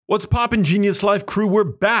What's poppin', Genius Life crew? We're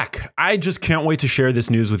back. I just can't wait to share this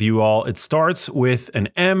news with you all. It starts with an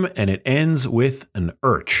M and it ends with an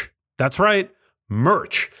urch. That's right,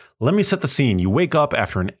 merch. Let me set the scene. You wake up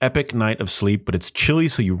after an epic night of sleep, but it's chilly,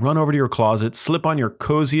 so you run over to your closet, slip on your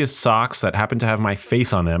coziest socks that happen to have my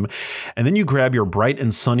face on them, and then you grab your bright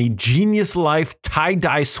and sunny Genius Life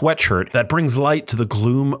tie-dye sweatshirt that brings light to the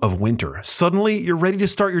gloom of winter. Suddenly, you're ready to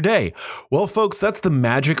start your day. Well, folks, that's the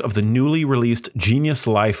magic of the newly released Genius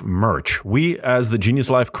Life merch. We, as the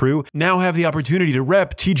Genius Life crew, now have the opportunity to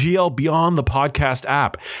rep TGL beyond the podcast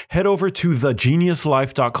app. Head over to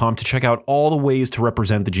thegeniuslife.com to check out all the ways to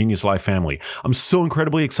represent the Genius Life family. I'm so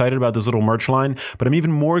incredibly excited about this little merch line, but I'm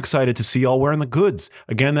even more excited to see y'all wearing the goods.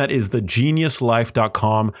 Again, that is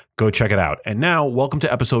thegeniuslife.com. Go check it out. And now, welcome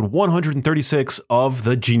to episode 136 of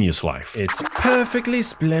The Genius Life. It's perfectly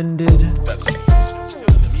splendid.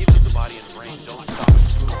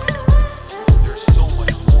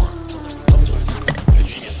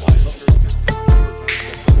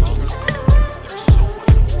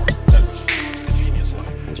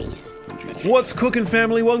 What's cooking,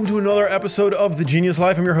 family? Welcome to another episode of The Genius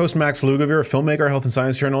Life. I'm your host, Max Lugavere, a filmmaker, health and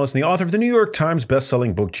science journalist, and the author of the New York Times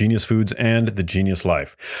best-selling book, Genius Foods and The Genius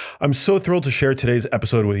Life. I'm so thrilled to share today's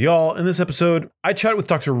episode with y'all. In this episode, I chat with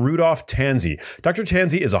Dr. Rudy Tanzi. Dr.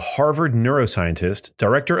 Tanzi is a Harvard neuroscientist,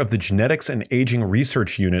 director of the Genetics and Aging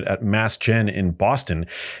Research Unit at Mass Gen in Boston,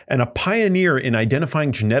 and a pioneer in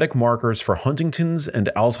identifying genetic markers for Huntington's and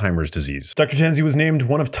Alzheimer's disease. Dr. Tanzi was named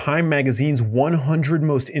one of Time magazine's 100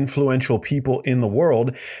 most influential people in the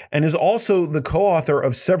world, and is also the co-author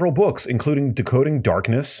of several books, including Decoding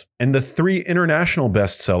Darkness and the 3 international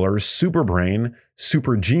bestsellers, Superbrain,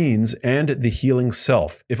 Super Genes, and The Healing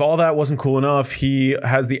Self. If all that wasn't cool enough, he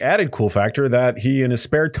has the added cool factor that he, in his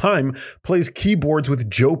spare time, plays keyboards with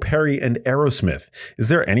Joe Perry and Aerosmith. Is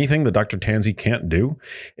there anything that Dr. Tanzi can't do?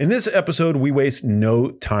 In this episode, we waste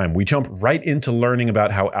no time. We jump right into learning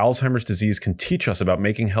about how Alzheimer's disease can teach us about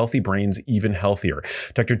making healthy brains even healthier.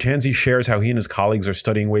 Dr. Tanzi shares how he and his colleagues are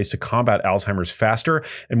studying ways to combat Alzheimer's faster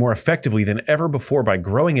and more effectively than ever before by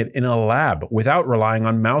growing it in a lab without relying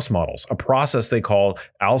on mouse models, a process they call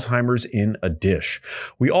Alzheimer's in a dish.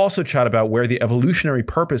 We also chat about where the evolutionary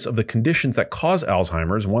purpose of the conditions that cause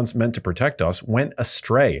Alzheimer's, once meant to protect us, went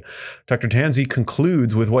astray. Dr. Tanzi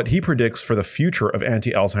concludes with what he predicts for the future of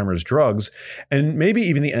anti-Alzheimer's drugs, and maybe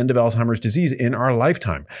even the end of Alzheimer's disease in our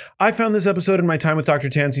lifetime. I found this episode in my time with Dr.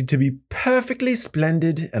 Tanzi to be perfectly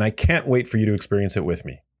splendid, and I can't wait for you to experience it with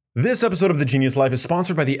me. This episode of The Genius Life is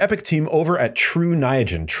sponsored by the epic team over at True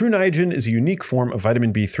Niagen. True Niagen is a unique form of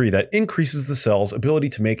vitamin B3 that increases the cell's ability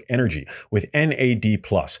to make energy with NAD+.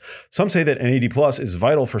 Some say that NAD+ is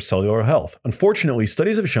vital for cellular health. Unfortunately,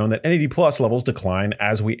 studies have shown that NAD+ levels decline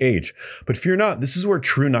as we age. But fear not, this is where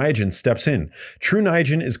True Niagen steps in. True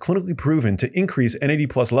Niagen is clinically proven to increase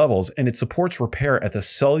NAD+ levels, and it supports repair at the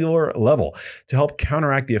cellular level to help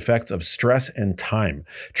counteract the effects of stress and time.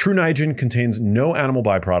 True Niagen contains no animal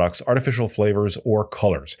byproducts, artificial flavors, or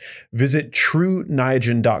colors. Visit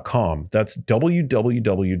TrueNiagen.com. That's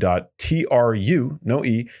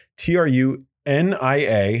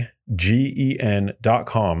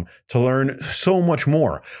www.TrueNiagen.com to learn so much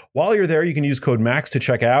more. While you're there, you can use code MAX to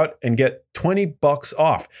check out and get $20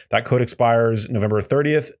 off. That code expires November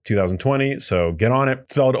 30th, 2020, so get on it.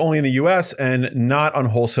 It's valid only in the US and not on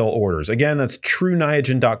wholesale orders. Again, that's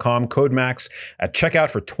TrueNiagen.com, code MAX at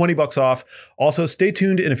checkout for $20 off. Also, stay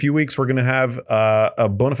tuned. In a few weeks, we're going to have a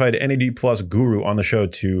bona fide NAD Plus guru on the show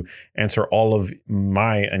to answer all of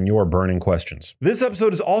my and your burning questions. This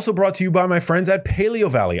episode is also brought to you by my friends at Paleo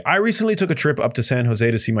Valley. I recently took a trip up to San Jose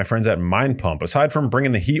to see my friends at Mind Pump. Aside from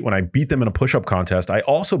bringing the heat when I beat them in a push-up contest, I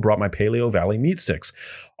also brought my Paleo Valley meat sticks.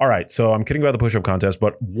 All right, so I'm kidding about the push-up contest,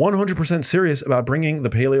 but 100% serious about bringing the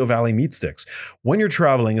Paleo Valley meat sticks. When you're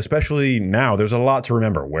traveling, especially now, there's a lot to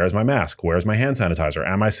remember. Where's my mask? Where's my hand sanitizer?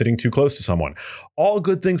 Am I sitting too close to someone? All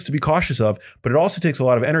good things to be cautious of, but it also takes a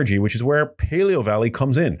lot of energy, which is where Paleo Valley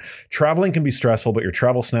comes in. Traveling can be stressful, but your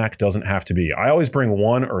travel snack doesn't have to be. I always bring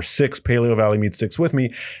 1 or 6 Paleo Valley meat sticks with me,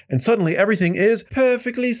 and suddenly everything is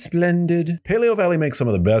perfectly splendid. Paleo Valley makes some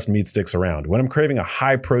of the best meat sticks around. When I'm craving a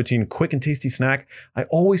high-protein, quick and tasty snack, I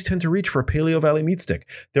always tend to reach for a Paleo Valley meat stick.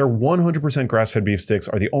 Their 100% grass-fed beef sticks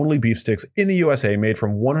are the only beef sticks in the USA made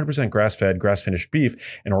from 100% grass-fed, grass-finished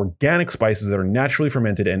beef and organic spices that are naturally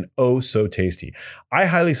fermented and oh so tasty. I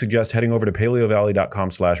highly suggest heading over to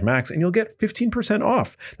paleovalley.com/max and you'll get 15%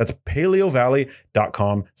 off. That's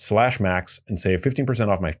paleovalley.com/max and save 15%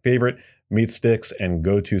 off my favorite meat sticks and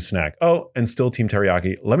go-to snack. Oh, and still Team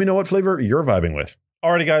Teriyaki. Let me know what flavor you're vibing with.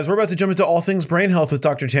 Alrighty, guys, we're about to jump into all things brain health with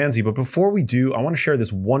Dr. Tanzi. But before we do, I want to share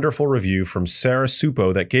this wonderful review from Sarah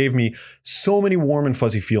Supo that gave me so many warm and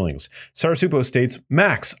fuzzy feelings. Sarah Supo states,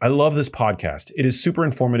 Max, I love this podcast. It is super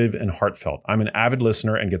informative and heartfelt. I'm an avid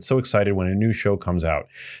listener and get so excited when a new show comes out.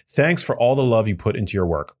 Thanks for all the love you put into your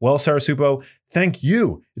work. Well, Sarah Supo, thank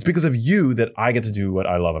you. It's because of you that I get to do what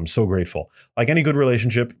I love. I'm so grateful. Like any good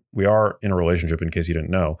relationship, we are in a relationship in case you didn't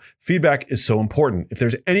know. Feedback is so important. If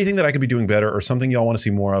there's anything that I could be doing better or something y'all want to see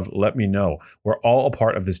more of, let me know. We're all a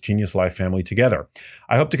part of this Genius Life family together.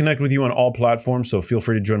 I hope to connect with you on all platforms, so feel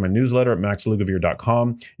free to join my newsletter at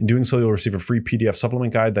maxlugavere.com. In doing so, you'll receive a free PDF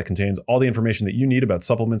supplement guide that contains all the information that you need about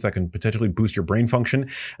supplements that can potentially boost your brain function.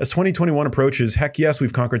 As 2021 approaches, heck yes,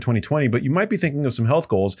 we've conquered 2020, but you might be thinking of some health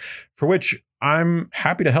goals for which I'm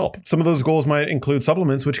happy to help. Some of those goals might include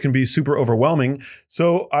supplements, which can be super overwhelming.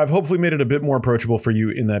 So I've hopefully made it a bit more approachable for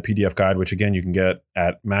you in that PDF guide, which again, you can get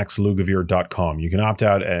at maxlugavere.com. You can opt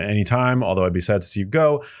out at any time, although I'd be sad to see you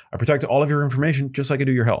go. I protect all of your information just like I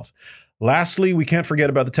do your health. Lastly, we can't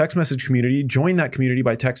forget about the text message community. Join that community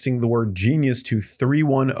by texting the word genius to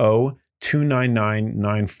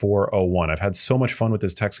 310-299-9401. I've had so much fun with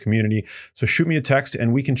this text community. So shoot me a text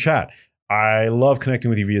and we can chat. I love connecting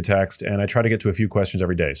with you via text, and I try to get to a few questions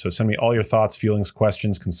every day. So send me all your thoughts, feelings,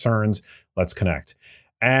 questions, concerns. Let's connect.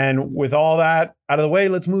 And with all that out of the way,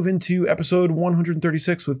 let's move into episode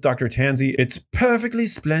 136 with Dr. Tanzi. It's perfectly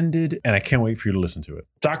splendid, and I can't wait for you to listen to it.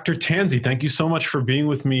 Dr. Tanzi, thank you so much for being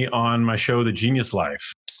with me on my show, The Genius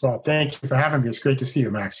Life. Well, thank you for having me. It's great to see you,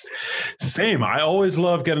 Max. Same. I always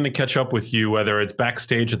love getting to catch up with you, whether it's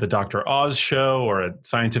backstage at the Dr. Oz show or at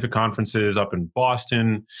scientific conferences up in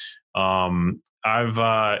Boston. I'm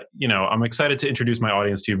excited to introduce my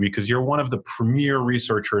audience to you because you're one of the premier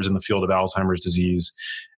researchers in the field of Alzheimer's disease.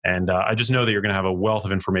 And I just know that you're going to have a wealth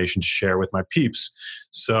of information to share with my peeps.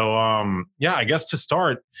 So, I guess to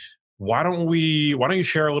start, why don't you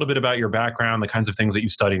share a little bit about your background, the kinds of things that you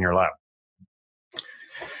study in your lab?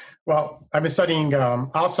 Well, I've been studying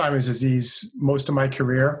Alzheimer's disease most of my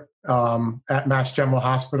career at Mass General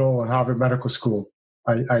Hospital and Harvard Medical School.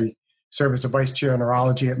 I serve as a vice chair of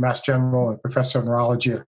neurology at Mass General and professor of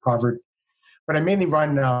neurology at Harvard. But I mainly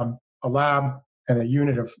run a lab and a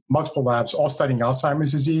unit of multiple labs, all studying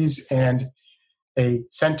Alzheimer's disease, and a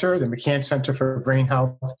center, the McCann Center for Brain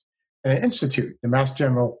Health, and an institute, the Mass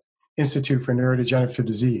General Institute for Neurodegenerative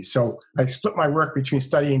Disease. So I split my work between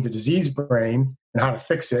studying the diseased brain and how to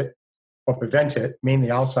fix it or prevent it, mainly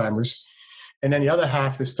Alzheimer's. And then the other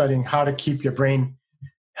half is studying how to keep your brain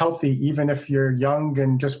healthy, even if you're young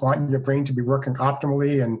and just want your brain to be working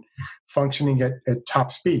optimally and functioning at top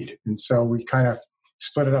speed. And so we kind of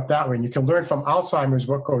split it up that way. And you can learn from Alzheimer's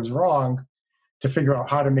what goes wrong to figure out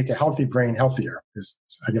how to make a healthy brain healthier, is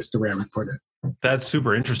I guess the way I would put it. That's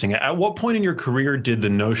super interesting. At what point in your career did the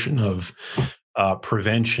notion of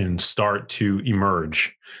prevention start to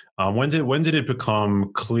emerge? When did it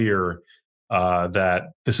become clear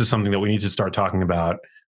that this is something that we need to start talking about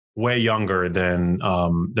way younger than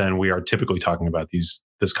we are typically talking about this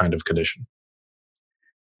kind of condition?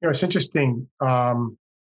 It's interesting. So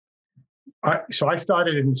I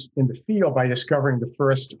started in the field by discovering the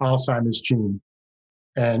first Alzheimer's gene,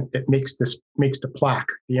 and it makes the plaque,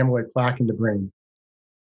 the amyloid plaque in the brain.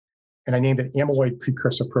 And I named it amyloid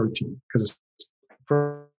precursor protein because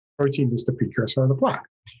protein is the precursor of the plaque.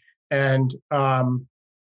 And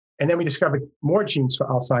then we discovered more genes for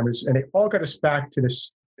Alzheimer's, and they all got us back to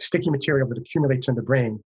this sticky material that accumulates in the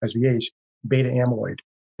brain as we age, beta amyloid.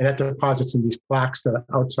 And that deposits in these plaques that are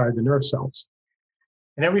outside the nerve cells.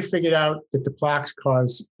 And then we figured out that the plaques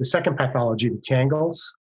cause the second pathology, the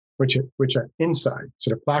tangles, which are inside. So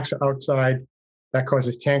the plaques are outside. That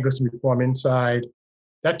causes tangles to be formed inside.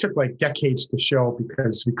 That took like decades to show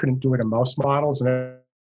because we couldn't do it in mouse models. And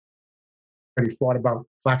everybody thought about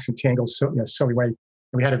plaques and tangles in a silly way. And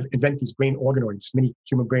we had to invent these brain organoids, mini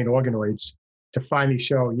human brain organoids, to finally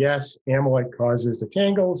show, yes, amyloid causes the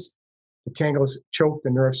tangles. The tangles choke the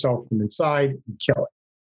nerve cell from inside and kill it.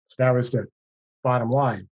 So that was the bottom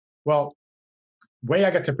line. Well, the way I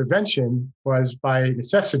got to prevention was by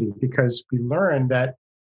necessity, because we learned that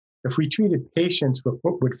if we treated patients with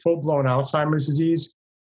full-blown Alzheimer's disease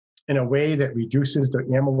in a way that reduces the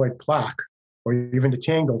amyloid plaque or even the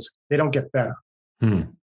tangles, they don't get better.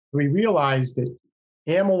 We realized that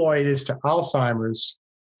amyloid is to Alzheimer's,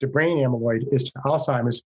 the brain amyloid is to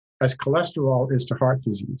Alzheimer's as cholesterol is to heart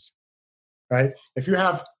disease, right? If you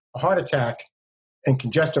have a heart attack and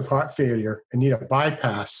congestive heart failure and need a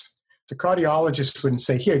bypass, the cardiologist wouldn't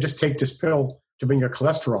say, here, just take this pill to bring your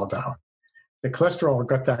cholesterol down. The cholesterol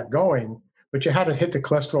got that going, but you had to hit the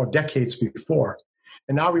cholesterol decades before.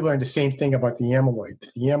 And now we learned the same thing about the amyloid.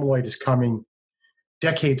 The amyloid is coming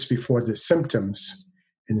decades before the symptoms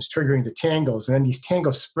and is triggering the tangles. And then these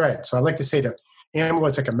tangles spread. So I like to say the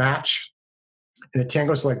amyloid's like a match, and the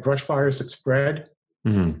tangles are like brush fires that spread.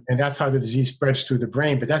 Mm-hmm. And that's how the disease spreads through the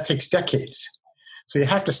brain. But that takes decades. So you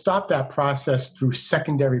have to stop that process through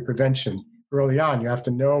secondary prevention early on. You have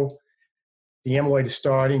to know the amyloid is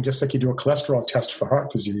starting, just like you do a cholesterol test for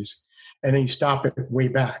heart disease, and then you stop it way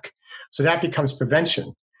back. So that becomes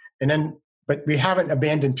prevention. But we haven't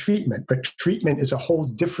abandoned treatment, but treatment is a whole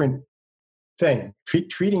different thing.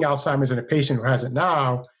 Treating Alzheimer's in a patient who has it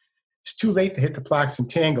now, it's too late to hit the plaques and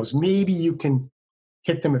tangles. Maybe you can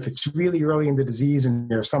hit them if it's really early in the disease, and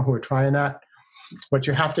there are some who are trying that. But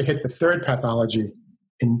you have to hit the third pathology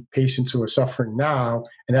in patients who are suffering now,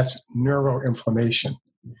 and that's neuroinflammation.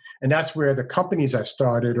 And that's where the companies I've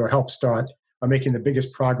started or helped start are making the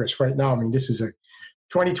biggest progress right now. I mean,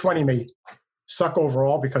 2020 may suck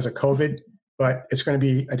overall because of COVID, but I think it's going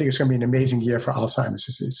to be an amazing year for Alzheimer's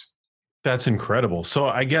disease. That's incredible. So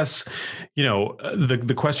I guess,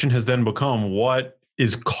 the question has then become, what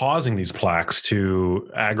is causing these plaques to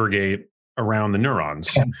aggregate around the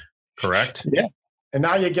neurons, correct? Yeah. And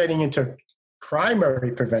now you're getting into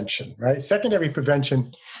primary prevention, right? Secondary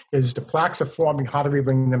prevention is the plaques are forming, how do we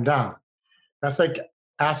bring them down? That's like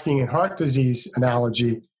asking in heart disease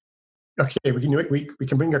analogy, okay, we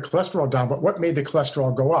can bring your cholesterol down, but what made the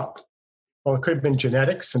cholesterol go up? Well, it could have been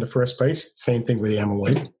genetics in the first place. Same thing with the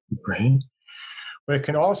amyloid in the brain. But it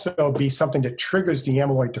can also be something that triggers the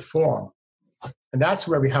amyloid to form. And that's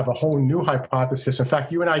where we have a whole new hypothesis. In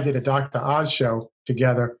fact, you and I did a Dr. Oz show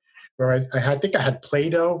together where I think I had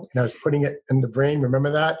Play-Doh and I was putting it in the brain. Remember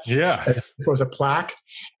that? Yeah. It was a plaque.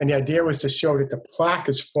 And the idea was to show that the plaque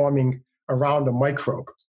is forming around a microbe.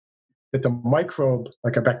 That the microbe,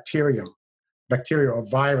 like a bacteria, a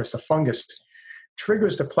virus, a fungus,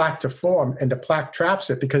 triggers the plaque to form, and the plaque traps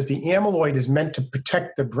it because the amyloid is meant to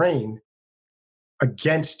protect the brain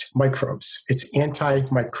against microbes. It's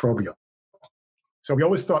antimicrobial. So we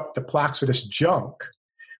always thought the plaques were this junk,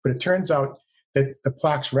 but it turns out that the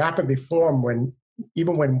plaques rapidly form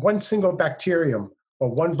even when one single bacterium or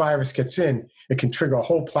one virus gets in, it can trigger a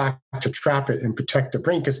whole plaque to trap it and protect the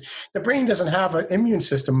brain, because the brain doesn't have an immune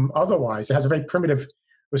system otherwise. It has a very primitive,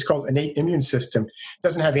 what's called innate immune system. It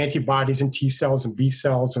doesn't have antibodies and T cells and B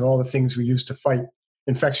cells and all the things we use to fight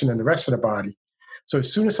infection in the rest of the body. So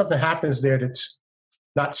as soon as something happens there that's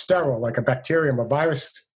not sterile, like a bacterium or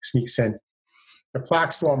virus sneaks in, the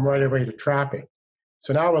plaques form right away to trap it.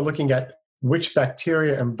 So now we're looking at which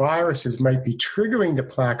bacteria and viruses might be triggering the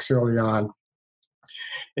plaques early on.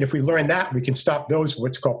 And if we learn that, we can stop those,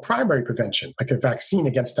 what's called primary prevention, like a vaccine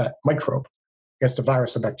against that microbe, against the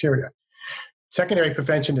virus or bacteria. Secondary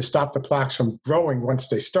prevention is stop the plaques from growing once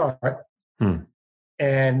they start.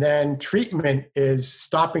 And then treatment is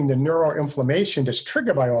stopping the neuroinflammation that's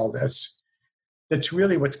triggered by all this. That's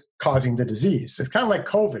really what's causing the disease. It's kind of like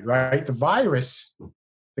COVID, right? The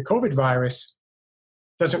COVID virus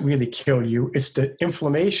doesn't really kill you. It's the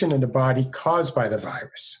inflammation in the body caused by the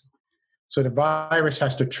virus. So the virus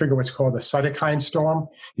has to trigger what's called a cytokine storm.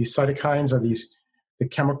 These cytokines are the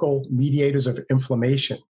chemical mediators of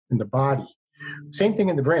inflammation in the body. Same thing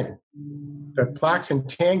in the brain. The plaques and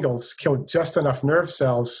tangles kill just enough nerve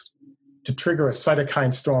cells to trigger a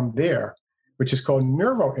cytokine storm there, which is called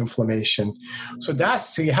neuroinflammation. So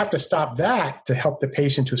you have to stop that to help the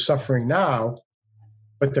patient who's suffering now.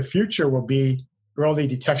 But the future will be early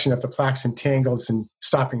detection of the plaques and tangles and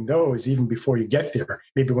stopping those even before you get there,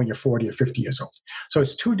 maybe when you're 40 or 50 years old. So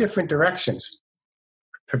it's two different directions.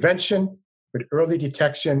 Prevention with early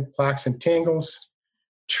detection, plaques and tangles.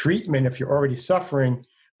 Treatment if you're already suffering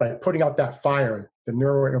by putting out that fire, the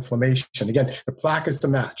neuroinflammation. Again, the plaque is the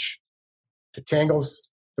match. The tangles,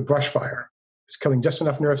 the brush fire. It's killing just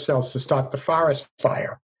enough nerve cells to start the forest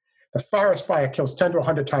fire. The forest fire kills 10 to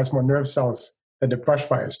 100 times more nerve cells than the brush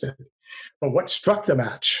fires did. But what struck the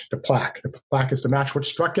match? The plaque. The plaque is the match. What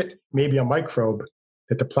struck it? Maybe a microbe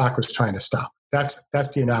that the plaque was trying to stop. That's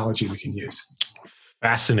the analogy we can use.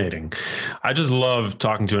 Fascinating. I just love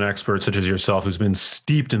talking to an expert such as yourself who's been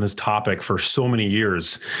steeped in this topic for so many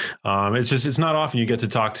years. It's not often you get to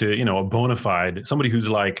talk to, a bona fide, somebody who's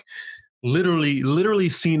like literally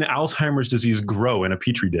seen Alzheimer's disease grow in a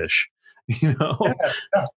petri dish. Yeah.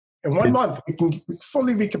 In 1 month, we can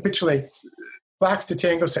fully recapitulate plaques to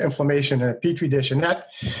tangles to inflammation in a petri dish. And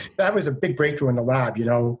that was a big breakthrough in the lab,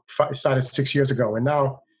 it started 6 years ago. And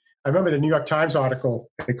now I remember the New York Times article,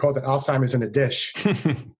 they called it Alzheimer's in a Dish.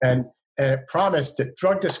 and it promised that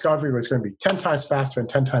drug discovery was going to be 10 times faster and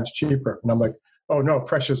 10 times cheaper. And I'm like, oh no,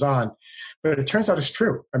 pressure's on. But it turns out it's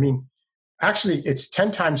true. I mean, Actually, it's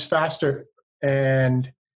 10 times faster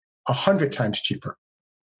and 100 times cheaper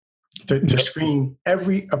to screen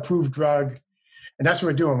every approved drug. And that's what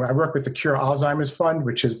we're doing. I work with the Cure Alzheimer's Fund,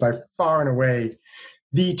 which is by far and away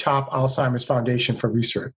the top Alzheimer's foundation for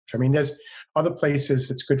research. I mean, there's other places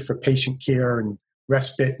that's good for patient care and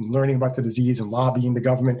respite and learning about the disease and lobbying the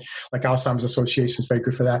government, like Alzheimer's Association is very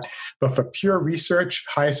good for that. But for pure research,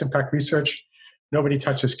 highest impact research, nobody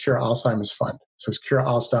touches Cure Alzheimer's Fund. So it's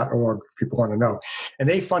curealz.org if people want to know. And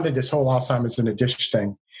they funded this whole Alzheimer's in a Dish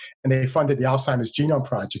thing. And they funded the Alzheimer's Genome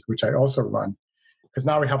Project, which I also run, because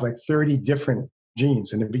now we have like 30 different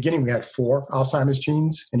genes. In the beginning, we had 4 Alzheimer's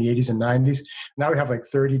genes in the 80s and 90s. Now we have like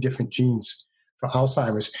 30 different genes for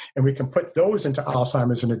Alzheimer's. And we can put those into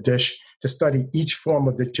Alzheimer's in a dish to study each form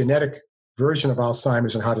of the genetic version of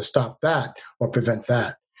Alzheimer's and how to stop that or prevent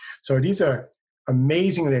that. So these are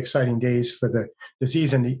amazingly exciting days for the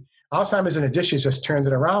disease. And the Alzheimer's in a dish has just turned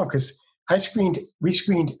it around because we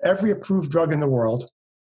screened every approved drug in the world,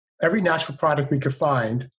 every natural product we could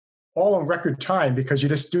find, all in record time because you're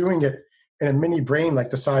just doing it in a mini brain like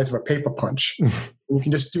the size of a paper punch. You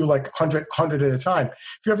can just do like 100 at a time.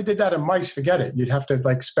 If you ever did that in mice, forget it. You'd have to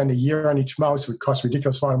like spend a year on each mouse. It would cost a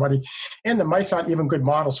ridiculous amount of money. And the mice aren't even good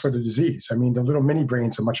models for the disease. I mean, the little mini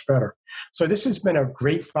brains are much better. So this has been a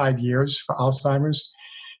great 5 years for Alzheimer's.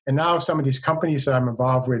 And now some of these companies that I'm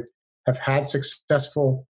involved with have had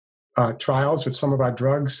successful trials with some of our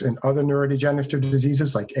drugs in other neurodegenerative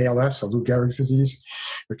diseases like ALS or Lou Gehrig's disease.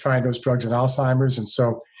 We're trying those drugs in Alzheimer's. And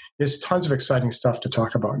so there's tons of exciting stuff to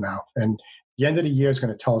talk about now. And the end of the year is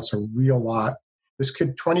going to tell us a real lot.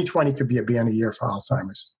 2020 could be a banner year for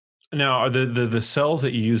Alzheimer's. Now, are the cells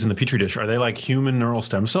that you use in the Petri dish, are they like human neural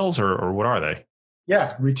stem cells or what are they?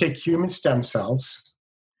 Yeah, we take human stem cells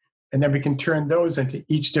and then we can turn those into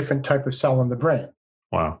each different type of cell in the brain.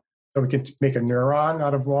 Wow. So we can make a neuron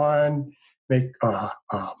out of one, make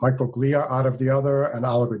microglia out of the other, an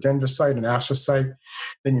oligodendrocyte, an astrocyte.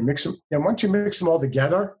 Then you mix them. And once you mix them all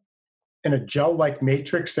together in a gel-like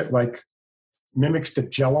matrix that like mimics the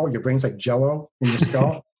jello, your brain's like jello in your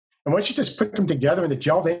skull. And once you just put them together in the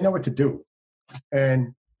gel, they know what to do.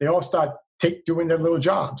 And they all start doing their little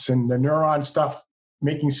jobs. And the neuron stuff,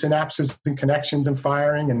 making synapses and connections and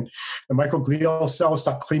firing. And the microglial cells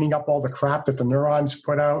start cleaning up all the crap that the neurons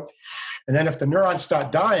put out. And then if the neurons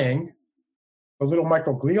start dying, the little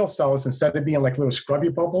microglial cells, instead of being like little scrubby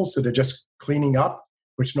bubbles that are just cleaning up,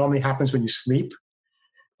 which normally happens when you sleep,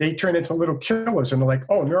 they turn into little killers and they're like,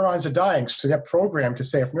 oh, neurons are dying. So they're programmed to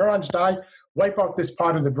say, if neurons die, wipe out this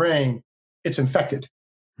part of the brain, it's infected.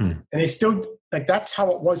 And they still, like, that's how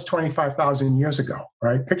it was 25,000 years ago,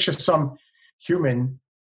 right? Picture some human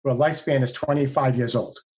where lifespan is 25 years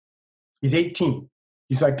old. He's 18.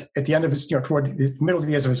 He's like at the end of his, toward the middle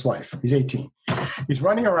years of his life. He's 18. He's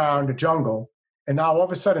running around the jungle, and now all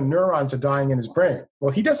of a sudden neurons are dying in his brain.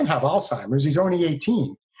 Well, he doesn't have Alzheimer's. He's only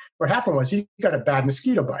 18. What happened was he got a bad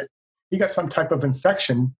mosquito bite. He got some type of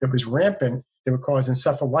infection that was rampant that would cause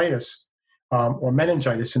encephalitis or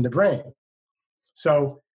meningitis in the brain.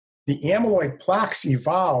 So the amyloid plaques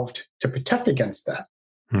evolved to protect against that.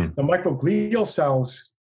 The microglial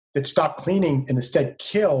cells that stop cleaning and instead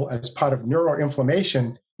kill as part of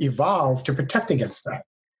neuroinflammation evolved to protect against that.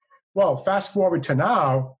 Well, fast forward to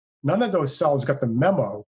now, none of those cells got the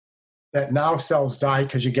memo that now cells die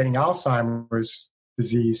because you're getting Alzheimer's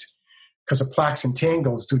disease because of plaques and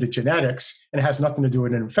tangles due to genetics, and it has nothing to do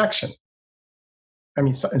with an infection. I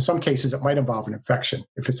mean, in some cases, it might involve an infection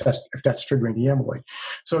if that's triggering the amyloid.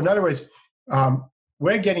 So in other words,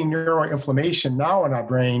 we're getting neuroinflammation now in our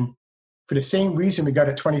brain for the same reason we got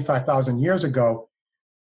it 25,000 years ago,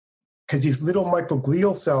 because these little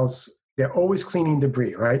microglial cells, they're always cleaning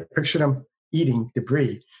debris, right? Picture them eating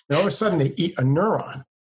debris. And all of a sudden, they eat a neuron.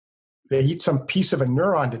 They eat some piece of a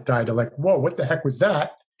neuron that died. They're like, whoa, what the heck was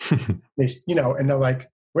that? And they're like,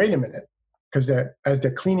 wait a minute. Because as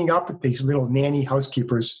they're cleaning up these little nanny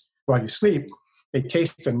housekeepers while you sleep, they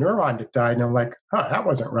taste a neuron that died, and they're like, that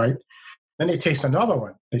wasn't right. Then they taste another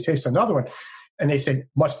one. And they say,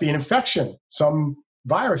 must be an infection. Some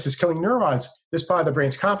virus is killing neurons. This part of the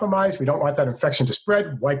brain's compromised. We don't want that infection to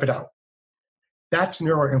spread. Wipe it out. That's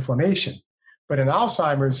neuroinflammation. But in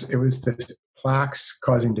Alzheimer's, it was the plaques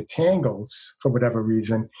causing the tangles for whatever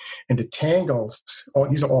reason. And the tangles,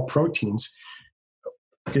 these are all proteins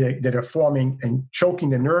that are forming and choking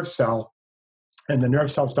the nerve cell. And the nerve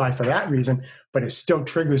cells die for that reason, but it still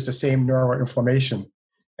triggers the same neuroinflammation.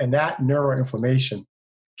 And that neuroinflammation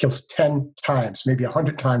kills 10 times, maybe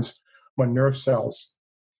 100 times more nerve cells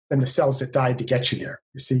than the cells that died to get you there.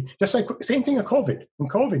 You see, just like same thing in COVID. When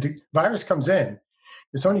COVID, the virus comes in,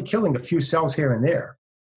 it's only killing a few cells here and there.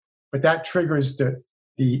 but that triggers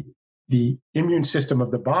the immune system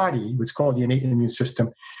of the body, what's called the innate immune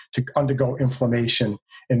system, to undergo inflammation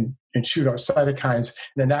and shoot out cytokines.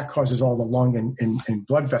 And then that causes all the lung and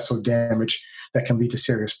blood vessel damage that can lead to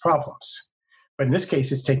serious problems. But in this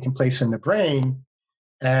case, it's taking place in the brain,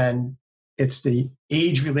 and it's the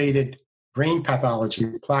age-related brain pathology,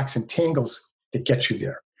 plaques and tangles, that get you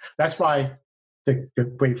there. That's why the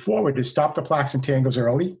way forward is stop the plaques and tangles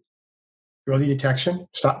early detection.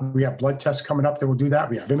 We have blood tests coming up that will do that.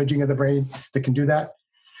 We have imaging of the brain that can do that.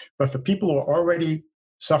 But for people who are already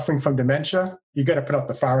suffering from dementia, you got to put out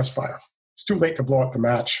the forest fire. It's too late to blow out the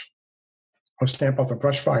match or stamp out the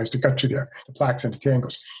brush fires to got you there, the plaques and the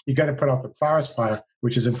tangles. You got to put out the forest fire,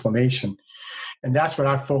 which is inflammation. And that's what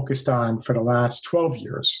I've focused on for the last 12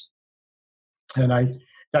 years. And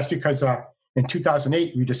that's because in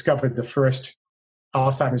 2008, we discovered the first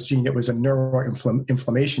Alzheimer's gene that was a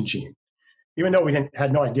neuroinflammation gene. Even though we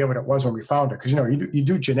had no idea what it was when we found it, because you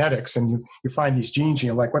do genetics and you find these genes and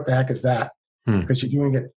you're like, what the heck is that? Because you're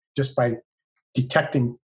doing it just by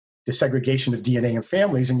detecting the segregation of DNA in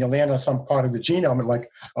families, and you land on some part of the genome and like,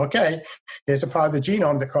 okay, here's a part of the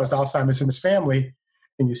genome that caused Alzheimer's in this family,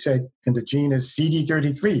 and you say, and the gene is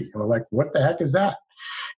CD33, and we're like, what the heck is that?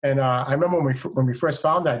 And I remember when we first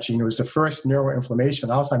found that gene, it was the first neuroinflammation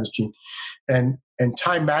Alzheimer's gene, and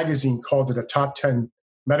Time Magazine called it a top 10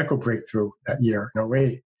 medical breakthrough that year in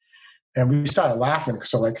 2008. And we started laughing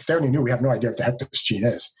because, if they only knew, we have no idea what the heck this gene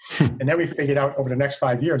is. And then we figured out over the next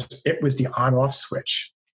 5 years, it was the on-off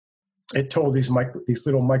switch. It told these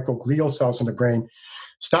little microglial cells in the brain,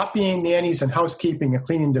 stop being nannies and housekeeping and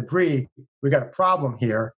cleaning debris. We got a problem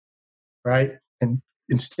here, right? And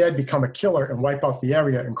instead become a killer and wipe out the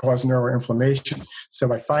area and cause neuroinflammation. So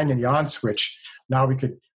by finding the on switch, now we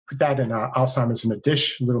could put that in Alzheimer's in a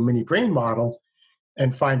dish, little mini brain model,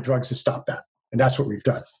 and find drugs to stop that. And that's what we've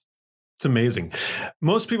done. It's amazing.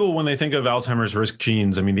 Most people, when they think of Alzheimer's risk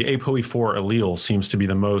genes, I mean, the ApoE4 allele seems to be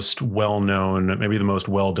the most well-known, maybe the most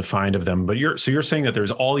well-defined of them. But you're saying that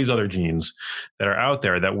there's all these other genes that are out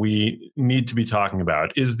there that we need to be talking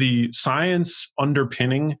about. Is the science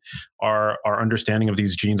underpinning our understanding of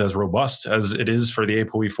these genes as robust as it is for the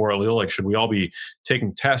ApoE4 allele? Like, should we all be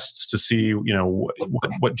taking tests to see,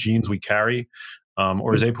 what genes we carry?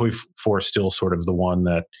 Or is ApoE4 still sort of the one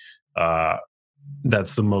that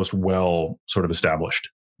that's the most well sort of established?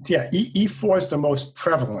 Yeah, E4 is the most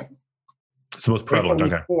prevalent. It's the most prevalent,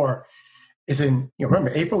 okay. ApoE4 is in, remember,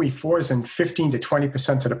 ApoE4 is in 15 to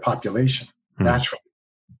 20% of the population, naturally.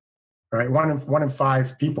 Right? One in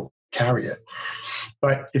five people carry it.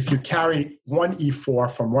 But if you carry one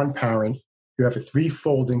E4 from one parent, you have a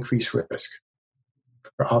 3-fold increased risk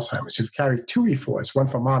for Alzheimer's. If you carry two E4s, one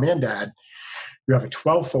from mom and dad, you have a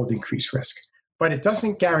 12-fold increased risk. But it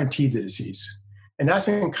doesn't guarantee the disease. And that's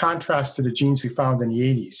in contrast to the genes we found in the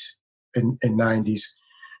 80s and 90s,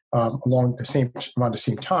 around the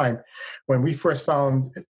same time, when we first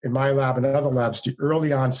found in my lab and other labs the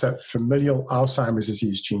early onset familial Alzheimer's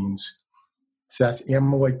disease genes. So that's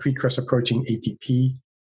amyloid precursor protein APP,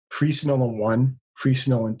 presenilin 1,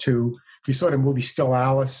 presenilin 2. If you saw the movie Still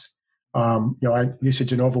Alice, Lisa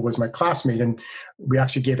Genova was my classmate, and we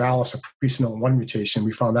actually gave Alice a presenilin 1 mutation.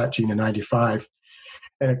 We found that gene in 95.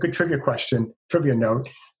 And a good trivia note,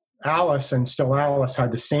 Alice and Still Alice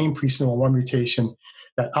had the same presenilin 1 mutation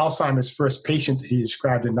that Alzheimer's first patient that he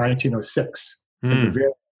described in 1906,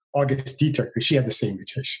 August Dieter, she had the same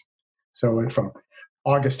mutation. So it went from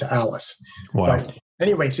August to Alice. Wow. But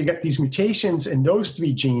anyway, so you got these mutations in those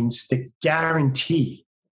three genes that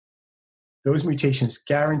those mutations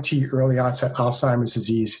guarantee early onset Alzheimer's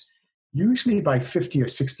disease, usually by 50 or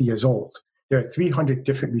 60 years old. There are 300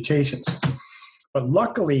 different mutations. But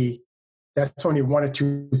luckily, that's only 1 or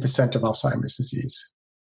 2% of Alzheimer's disease.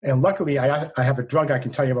 And luckily, I have a drug I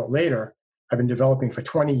can tell you about later I've been developing for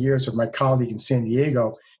 20 years with my colleague in San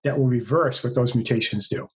Diego that will reverse what those mutations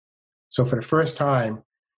do. So for the first time,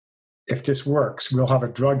 if this works, we'll have a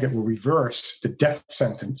drug that will reverse the death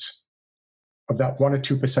sentence of that 1 or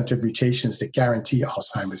 2% of mutations that guarantee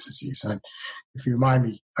Alzheimer's disease. And if you remind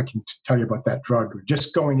me, I can tell you about that drug. We're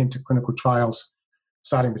just going into clinical trials,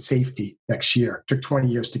 starting with safety next year. It took 20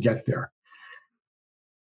 years to get there.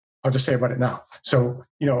 I'll just say about it now. So,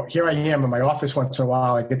 here I am in my office once in a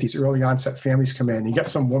while. I get these early onset families come in. You get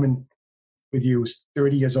some woman with you who's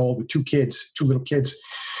 30 years old with two little kids.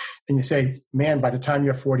 And you say, man, by the time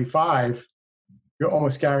you're 45, you're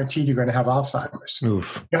almost guaranteed you're going to have Alzheimer's.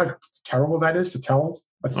 Oof. You know how terrible that is to tell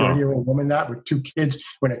a 30-year-old woman that with two kids,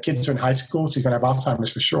 when her kids are in high school, she's going to have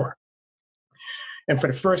Alzheimer's for sure. And for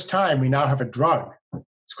the first time, we now have a drug.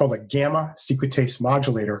 It's called a gamma secretase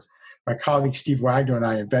modulator. My colleague Steve Wagner and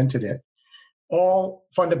I invented it, all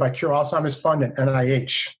funded by Cure Alzheimer's Fund and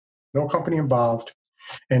NIH. No company involved.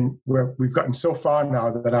 And we've gotten so far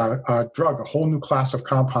now that our drug, a whole new class of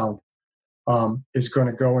compound, is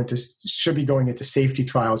going to should be going into safety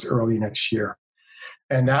trials early next year.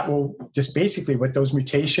 And that will just basically, what those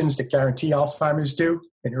mutations that guarantee Alzheimer's do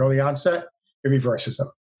in early onset, it reverses them.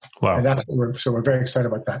 Wow. And that's what we're very excited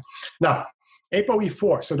about that. Now,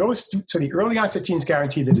 ApoE4. So the early onset genes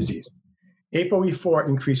guarantee the disease. ApoE4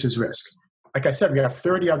 increases risk. Like I said, we have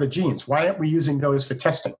 30 other genes. Why aren't we using those for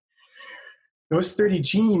testing? Those 30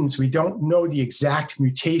 genes, we don't know the exact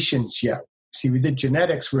mutations yet. See, we did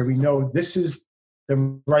genetics where we know this is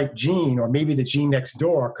the right gene, or maybe the gene next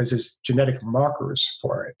door because there's genetic markers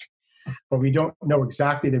for it. But we don't know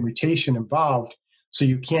exactly the mutation involved, so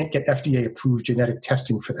you can't get FDA-approved genetic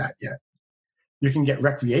testing for that yet. You can get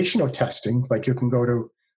recreational testing, like you can go to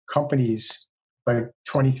companies like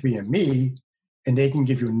 23andMe, and they can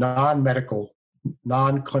give you non-medical,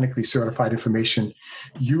 non-clinically certified information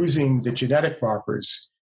using the genetic markers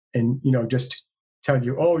and, just tell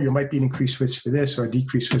you, oh, you might be an increased risk for this or a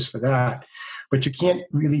decreased risk for that. But you can't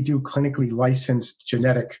really do clinically licensed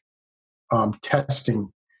genetic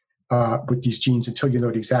testing with these genes until you know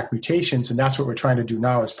the exact mutations. And that's what we're trying to do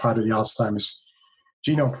now as part of the Alzheimer's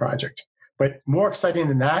Genome Project. But more exciting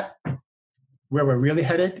than that, where we're really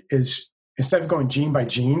headed is, instead of going gene by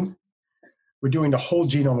gene, we're doing the whole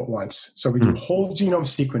genome at once. So we do whole genome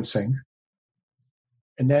sequencing.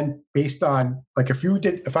 And then based on, like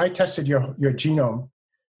if I tested your genome,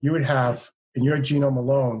 you would have in your genome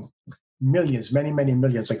alone millions, many, many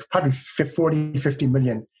millions, like probably 40, 50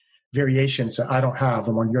 million variations that I don't have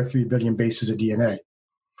among your 3 billion bases of DNA.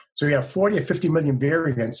 So you have 40 or 50 million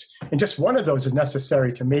variants, and just one of those is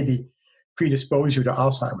necessary to maybe predispose you to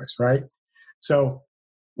Alzheimer's, right? So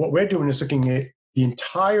what we're doing is looking at the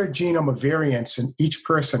entire genome of variants in each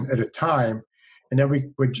person at a time, and then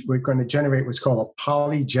we're going to generate what's called a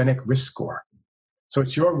polygenic risk score. So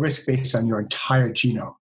it's your risk based on your entire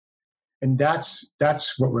genome. And that's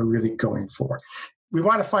what we're really going for. We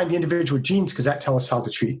want to find the individual genes because that tells us how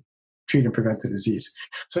to treat and prevent the disease.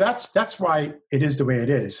 So that's why it is the way it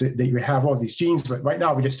is, that you have all these genes. But right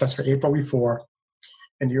now we just test for ApoE4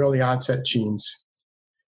 and the early onset genes.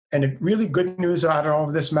 And the really good news out of all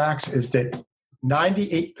of this, Max, is that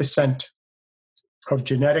 98% of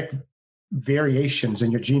genetic variations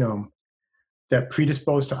in your genome that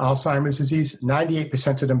predispose to Alzheimer's disease,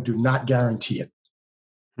 98% of them do not guarantee it.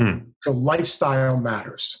 So lifestyle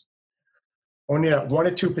matters. Only that 1 or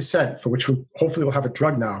 2%, for which we hopefully will have a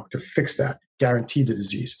drug now to fix that, guarantee the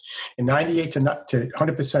disease. In 98 to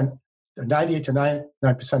 100%, 98 to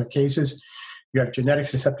 99% of cases, you have genetic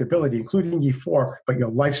susceptibility, including E4, but your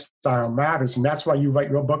lifestyle matters. And that's why you write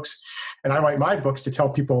your books, and I write my books to tell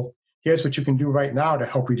people, here's what you can do right now to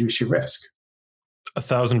help reduce your risk.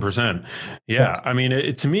 1,000%. Yeah. I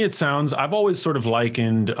mean, to me, it sounds, I've always sort of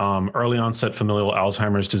likened early onset familial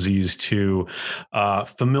Alzheimer's disease to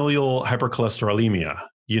familial hypercholesterolemia.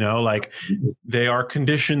 Like they are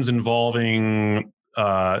conditions involving,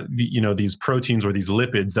 these proteins or these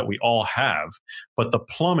lipids that we all have, but the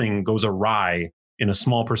plumbing goes awry in a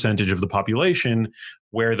small percentage of the population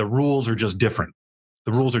where the rules are just different.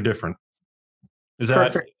 The rules are different. Is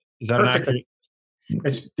that an accurate?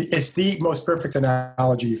 It's the most perfect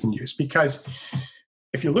analogy you can use, because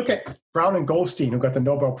if you look at Brown and Goldstein, who got the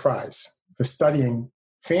Nobel Prize for studying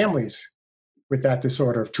families with that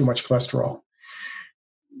disorder of too much cholesterol,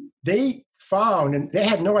 they found, and they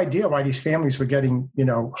had no idea why these families were getting,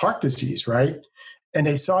 heart disease, right? And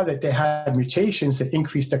they saw that they had mutations that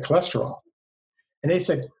increased their cholesterol. And they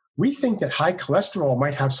said, we think that high cholesterol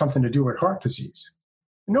might have something to do with heart disease.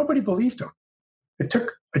 And nobody believed them. It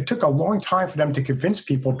took a long time for them to convince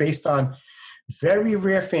people based on very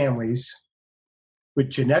rare families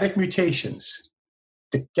with genetic mutations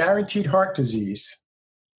that guaranteed heart disease.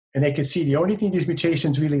 And they could see the only thing these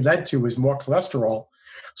mutations really led to was more cholesterol.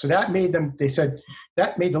 So that made them,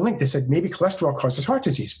 that made the link. They said, maybe cholesterol causes heart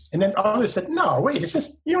disease. And then others said, no, wait,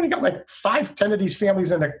 you only got like 5, 10 of these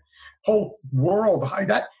families in the whole world.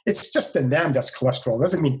 It's just in them that's cholesterol. It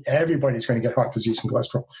doesn't mean everybody's going to get heart disease from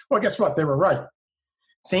cholesterol. Well, guess what? They were right.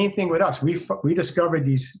 Same thing with us. We discovered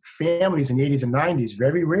these families in the 80s and 90s,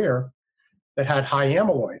 very rare, that had high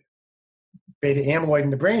amyloid, beta amyloid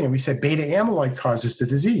in the brain. And we said beta amyloid causes the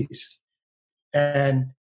disease.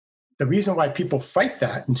 And the reason why people fight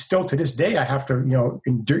that, and still to this day, I have to,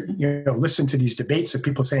 listen to these debates of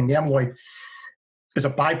people saying amyloid is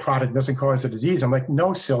a byproduct, doesn't cause a disease. I'm like,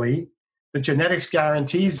 no, silly. The genetics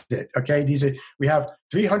guarantees it. Okay, we have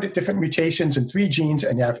 300 different mutations in 3 genes,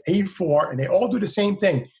 and you have 84, and they all do the same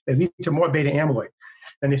thing. They lead to more beta amyloid.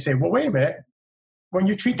 And they say, well, wait a minute. When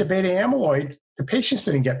you treat the beta amyloid, the patients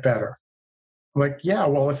didn't get better. I'm like, yeah,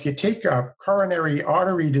 well, if you take a coronary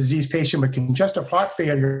artery disease patient with congestive heart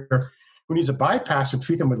failure who needs a bypass and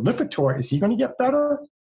treat them with Lipitor, is he going to get better?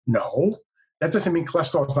 No. That doesn't mean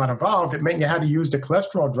cholesterol is not involved. It meant you had to use the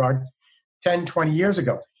cholesterol drug 10, 20 years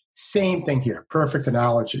ago. Same thing here. Perfect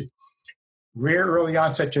analogy. Rare early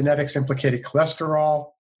onset genetics implicated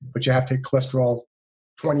cholesterol, but you have to take cholesterol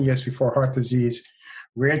 20 years before heart disease.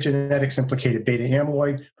 Rare genetics implicated beta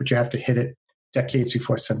amyloid, but you have to hit it decades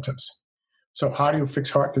before symptoms. So how do you fix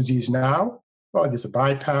heart disease now? Well, there's a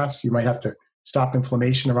bypass. You might have to stop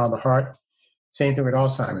inflammation around the heart. Same thing with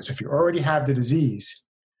Alzheimer's. If you already have the disease,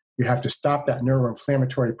 you have to stop that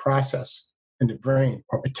neuroinflammatory process in the brain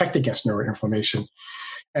or protect against neuroinflammation.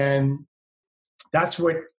 And that's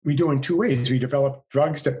what we do in 2 ways. We develop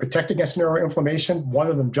drugs that protect against neuroinflammation. One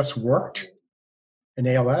of them just worked in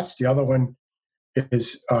ALS. The other one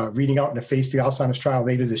is reading out in a phase 3 Alzheimer's trial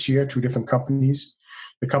later this year, 2 different companies.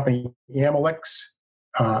 The company Amylyx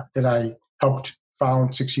that I helped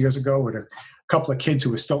found 6 years ago with a couple of kids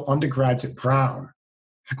who were still undergrads at Brown,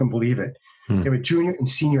 if you can believe it. They were junior and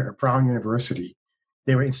senior at Brown University.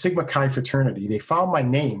 They were in Sigma Chi fraternity. They found my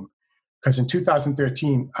name because in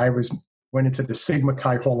 2013, I went into the Sigma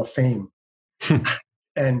Chi Hall of Fame.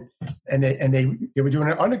 and they were doing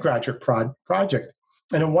an undergraduate project.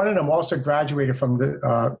 And then one of them also graduated from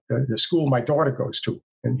the school my daughter goes to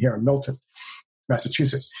here in Milton,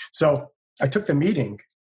 Massachusetts. So I took the meeting,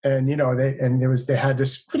 and they had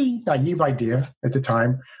this pretty naive idea at the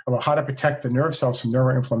time about how to protect the nerve cells from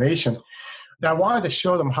neuroinflammation. And I wanted to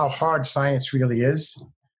show them how hard science really is.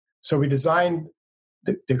 So we designed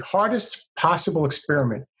the hardest possible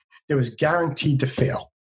experiment that was guaranteed to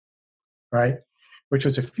fail, right? Which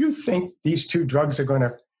was, if you think these 2 drugs are going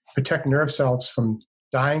to protect nerve cells from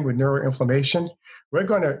dying with neuroinflammation, we're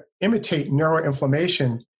going to imitate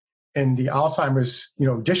neuroinflammation in the Alzheimer's,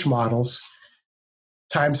 dish models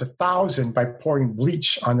times 1,000 by pouring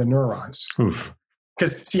bleach on the neurons.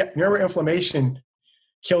 Because see, neuroinflammation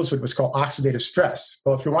kills with what's called oxidative stress.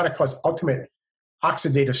 Well, if you want to cause ultimate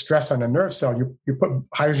oxidative stress on a nerve cell, you put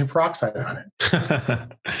hydrogen peroxide on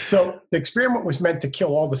it. So the experiment was meant to kill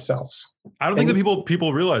all the cells. I don't think that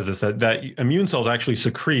people realize this, that immune cells actually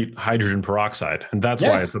secrete hydrogen peroxide, and that's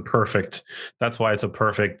why it's a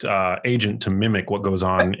perfect agent to mimic what goes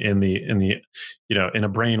on in a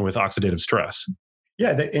brain with oxidative stress.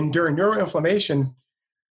 Yeah, and during neuroinflammation,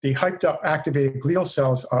 the hyped up activated glial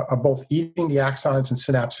cells are both eating the axons and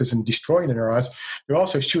synapses and destroying the neurons. They're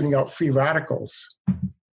also shooting out free radicals,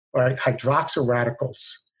 right? Hydroxyl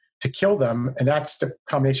radicals to kill them. And that's the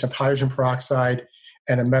combination of hydrogen peroxide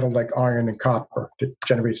and a metal like iron and copper that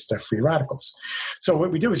generates the free radicals. So what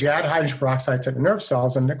we do is you add hydrogen peroxide to the nerve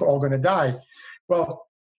cells and they're all going to die. Well,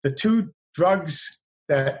 the 2 drugs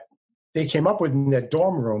that they came up with in their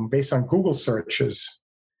dorm room based on Google searches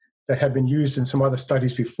that have been used in some other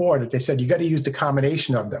studies before, that they said you got to use the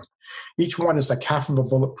combination of them. Each one is like half of a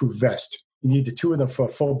bulletproof vest. You need the 2 of them for a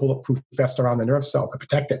full bulletproof vest around the nerve cell to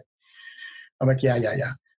protect it. I'm like, yeah.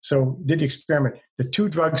 So did the experiment. The 2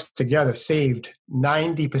 drugs together saved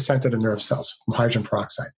 90% of the nerve cells from hydrogen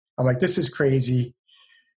peroxide. I'm like, this is crazy.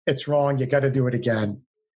 It's wrong. You got to do it again.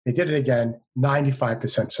 They did it again.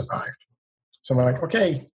 95% survived. So I'm like,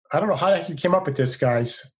 okay, I don't know how the heck you came up with this,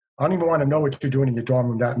 guys. I don't even want to know what you're doing in your dorm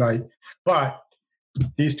room that night. But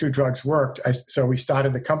these 2 drugs worked. So we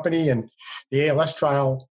started the company, and the ALS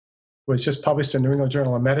trial was just published in the New England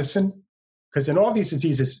Journal of Medicine. Because in all these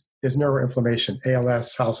diseases, there's neuroinflammation,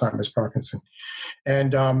 ALS, Alzheimer's, Parkinson.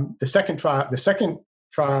 And the second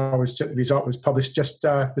trial result was published just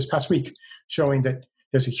this past week, showing that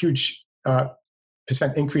there's a huge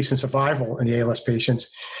percent increase in survival in the ALS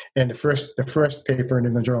patients. And the first paper in the New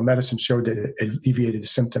England Journal of Medicine showed that it alleviated the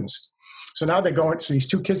symptoms. So now they're going, so these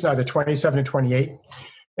 2 kids now, they're 27 and 28,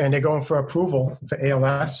 and they're going for approval for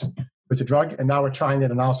ALS with the drug. And now we're trying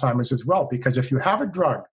it in Alzheimer's as well, because if you have a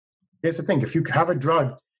drug, here's the thing, if you have a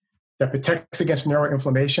drug that protects against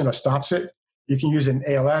neuroinflammation or stops it, you can use it in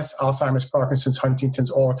ALS, Alzheimer's, Parkinson's, Huntington's,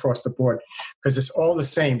 all across the board, because it's all the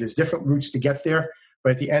same. There's different routes to get there.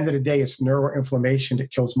 But at the end of the day, it's neuroinflammation that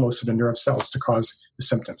kills most of the nerve cells to cause the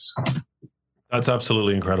symptoms. That's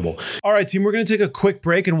absolutely incredible. All right, team, we're going to take a quick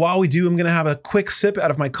break. And while we do, I'm going to have a quick sip out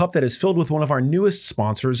of my cup that is filled with one of our newest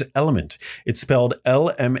sponsors, Element. It's spelled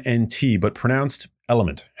LMNT, but pronounced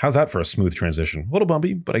Element. How's that for a smooth transition? A little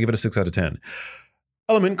bumpy, but I give it a 6 out of 10.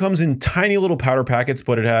 Element comes in tiny little powder packets,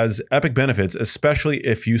 but it has epic benefits, especially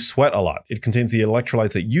if you sweat a lot. It contains the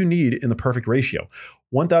electrolytes that you need in the perfect ratio.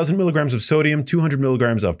 1,000 milligrams of sodium, 200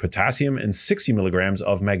 milligrams of potassium, and 60 milligrams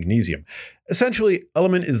of magnesium. Essentially,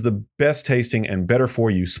 Element is the best tasting and better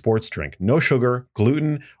for you sports drink. No sugar,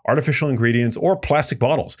 gluten, artificial ingredients, or plastic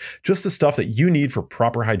bottles. Just the stuff that you need for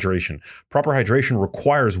proper hydration. Proper hydration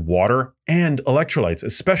requires water and electrolytes,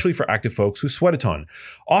 especially for active folks who sweat a ton.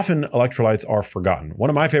 Often, electrolytes are forgotten. One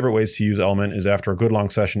of my favorite ways to use Element is after a good long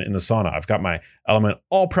session in the sauna. I've got my Element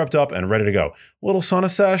all prepped up and ready to go. A little sauna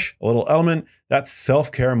sesh, a little Element. That's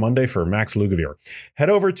Self-Care Monday for Max Lugavere. Head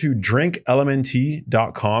over to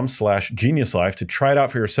drinklmnt.com/geniuslife to try it out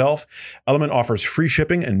for yourself. Element offers free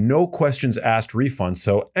shipping and no questions asked refunds,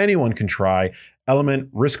 so anyone can try Element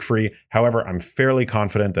risk-free. However, I'm fairly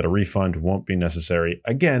confident that a refund won't be necessary.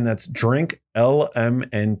 Again, that's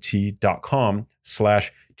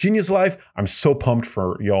drinklmnt.com/geniuslife. I'm so pumped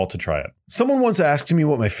for y'all to try it. Someone once asked me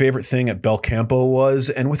what my favorite thing at Bel Campo was,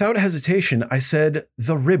 and without hesitation, I said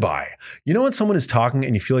the ribeye. You know when someone is talking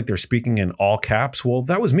and you feel like they're speaking in all caps? Well,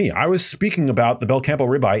 that was me. I was speaking about the Bel Campo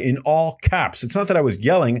ribeye in all caps. It's not that I was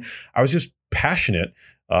yelling. I was just passionate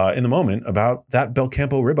in the moment about that Bel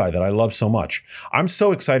Campo ribeye that I love so much. I'm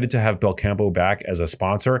so excited to have Bel Campo back as a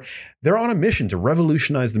sponsor. They're on a mission to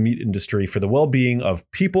revolutionize the meat industry for the well-being of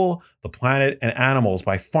people, the planet, and animals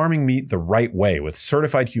by farming meat the right way with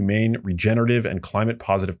certified humane, regenerative, and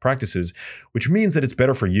climate-positive practices, which means that it's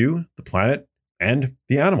better for you, the planet, and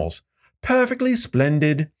the animals. Perfectly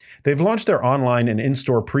splendid. They've launched their online and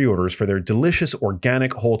in-store pre-orders for their delicious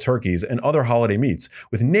organic whole turkeys and other holiday meats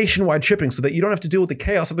with nationwide shipping so that you don't have to deal with the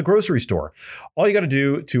chaos of the grocery store. All you got to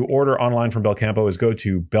do to order online from Bel Campo is go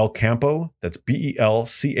to belcampo, that's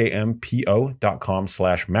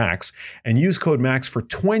BELCAMPO.com/max, and use code MAX for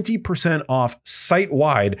 20% off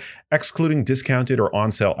site-wide, excluding discounted or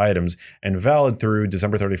on-sale items, and valid through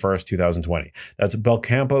December 31st, 2020. That's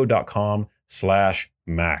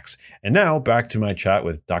belcampo.com/max. And now back to my chat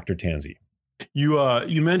with Dr. Tanzi.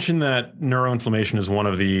 You mentioned that neuroinflammation is one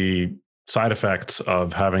of the side effects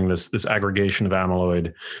of having this aggregation of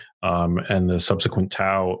amyloid and the subsequent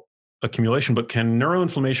tau accumulation. But can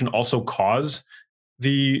neuroinflammation also cause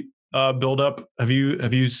the buildup? Have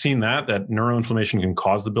you seen that neuroinflammation can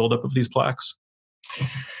cause the buildup of these plaques?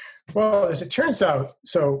 Well, as it turns out,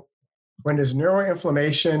 so when there's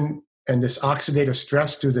neuroinflammation and this oxidative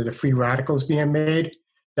stress due to the free radicals being made,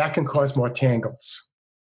 that can cause more tangles.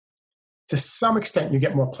 To some extent, you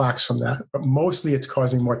get more plaques from that, but mostly it's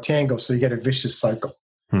causing more tangles, so you get a vicious cycle.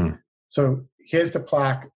 So here's the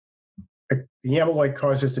plaque. The amyloid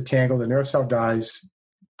causes the tangle, the nerve cell dies.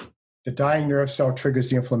 The dying nerve cell triggers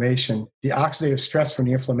the inflammation. The oxidative stress from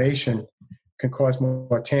the inflammation can cause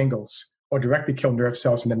more tangles or directly kill nerve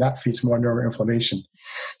cells, and then that feeds more neuroinflammation.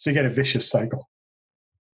 So you get a vicious cycle.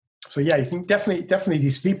 So yeah, you can definitely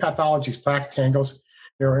these three pathologies, plaques, tangles,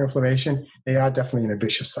 neuroinflammation, they are definitely in a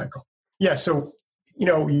vicious cycle. Yeah, so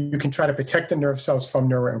you can try to protect the nerve cells from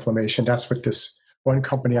neuroinflammation. That's what this one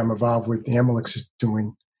company I'm involved with, Amylyx, is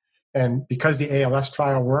doing. And because the ALS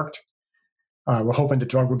trial worked, we're hoping the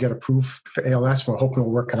drug will get approved for ALS. We're hoping it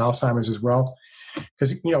will work in Alzheimer's as well.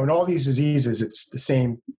 Because in all these diseases, it's the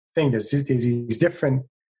same thing. There's these different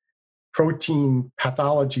protein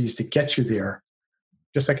pathologies to get you there.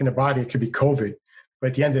 Just like in the body, it could be COVID, but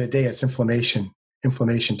at the end of the day, it's inflammation.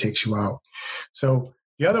 Inflammation takes you out. So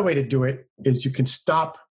the other way to do it is you can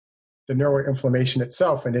stop the neuroinflammation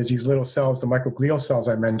itself. And there's these little cells, the microglial cells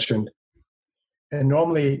I mentioned. And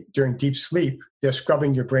normally during deep sleep, they're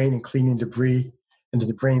scrubbing your brain and cleaning debris, and then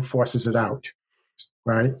the brain forces it out,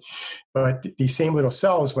 right? But these same little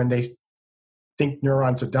cells, when they think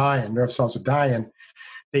neurons are dying, nerve cells are dying,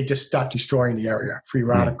 they just start destroying the area. Free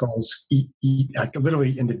radicals eat like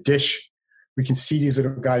literally in the dish. We can see these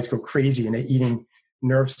little guys go crazy, and they're eating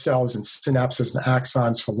nerve cells and synapses and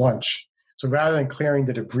axons for lunch. So rather than clearing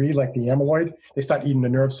the debris like the amyloid, they start eating the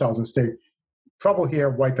nerve cells and say, trouble here,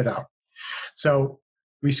 wipe it out. So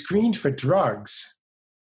we screened for drugs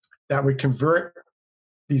that would convert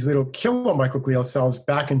these little killer microglial cells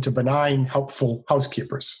back into benign, helpful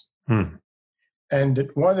housekeepers. And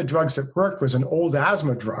one of the drugs that worked was an old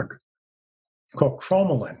asthma drug called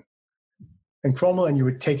cromolyn. And cromolyn, you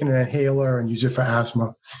would take in an inhaler and use it for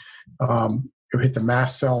asthma. It would hit the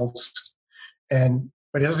mast cells,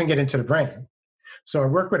 but it doesn't get into the brain. So I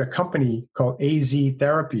worked with a company called AZ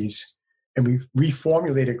Therapies, and we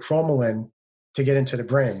reformulated cromolyn to get into the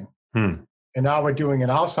brain. And now we're doing an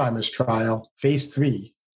Alzheimer's trial, phase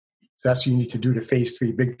 3. So that's what you need to do, the phase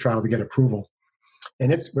 3 big trial to get approval.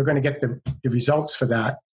 And we're going to get the results for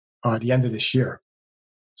that at the end of this year.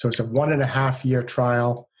 So it's a 1.5-year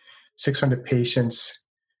trial, 600 patients.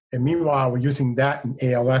 And meanwhile, we're using that in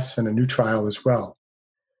ALS in a new trial as well.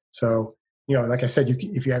 So, like I said,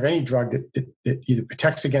 if you have any drug that either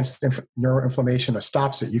protects against neuroinflammation or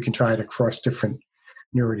stops it, you can try it across different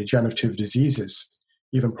neurodegenerative diseases,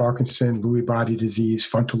 even Parkinson, Lewy body disease,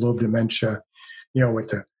 frontal lobe dementia, what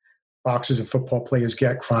the boxers and football players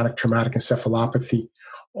get, chronic traumatic encephalopathy,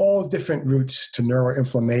 all different routes to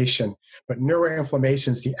neuroinflammation. But neuroinflammation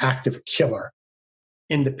is the active killer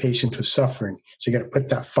in the patient who's suffering. So you got to put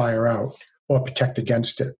that fire out or protect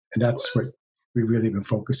against it. And that's what we've really been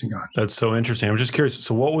focusing on. That's so interesting. I'm just curious.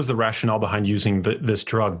 So what was the rationale behind using this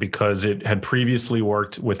drug? Because it had previously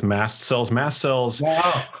worked with mast cells. Mast cells.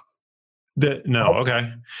 Wow.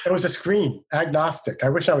 Okay. It was a screen, agnostic. I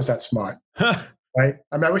wish I was that smart. Right?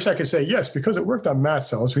 I mean, I wish I could say, yes, because it worked on mast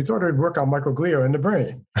cells, we thought it would work on microglia in the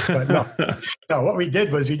brain. But no. No, what we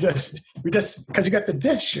did was we just, because you got the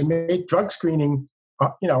dish and made drug screening,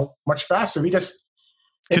 much faster. We just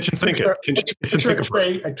kitchen sink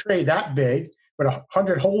it. A tray that big with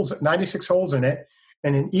 100 holes, 96 holes in it.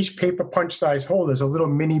 And in each paper punch size hole, there's a little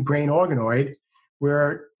mini brain organoid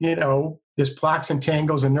where, there's plaques and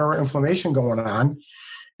tangles and neuroinflammation going on.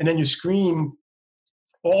 And then you screen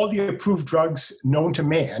all the approved drugs known to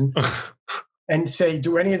man and say,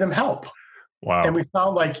 do any of them help? Wow. And we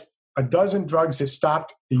found like a dozen drugs that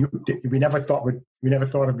stopped. We never thought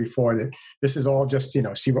of before that this is all just,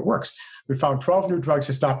 see what works. We found 12 new drugs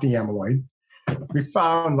that stopped the amyloid. We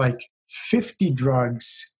found like 50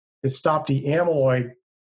 drugs that stopped the amyloid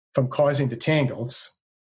from causing the tangles.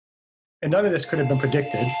 And none of this could have been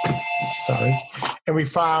predicted. Sorry. And we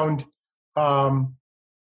found about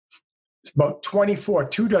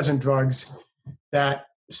 2 dozen drugs that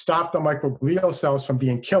stopped the microglial cells from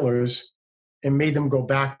being killers and made them go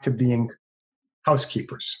back to being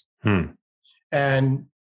housekeepers. And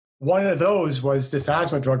one of those was this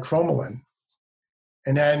asthma drug, cromolyn.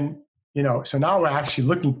 And then, so now we're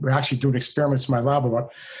actually doing experiments in my lab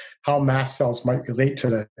about how mast cells might relate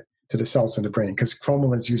to the cells in the brain, because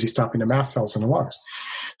cromolyn is usually stopping the mast cells in the lungs.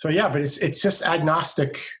 So yeah, but it's just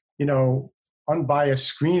agnostic, unbiased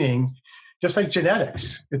screening, just like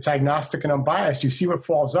genetics. It's agnostic and unbiased. You see what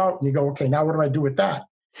falls out and you go, okay, now what do I do with that?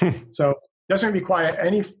 So it doesn't require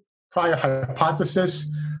any prior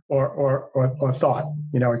hypothesis or thought.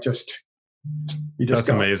 That's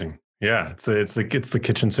go. Amazing. Yeah, it's the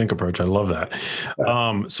kitchen sink approach. I love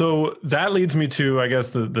that. So that leads me to, I guess,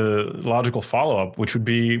 the logical follow-up, which would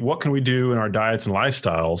be, what can we do in our diets and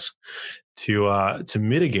lifestyles to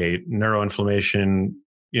mitigate neuroinflammation,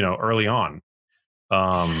 early on?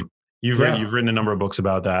 You've written a number of books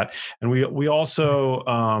about that, and we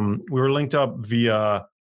also we were linked up via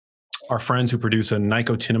our friends who produce a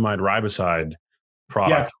nicotinamide riboside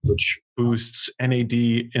product, which boosts NAD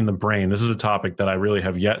in the brain. This is a topic that I really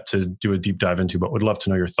have yet to do a deep dive into, but would love to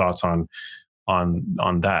know your thoughts on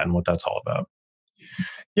that and what that's all about.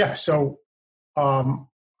 Yeah. So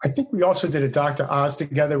I think we also did a Dr. Oz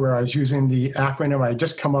together where I was using the acronym I had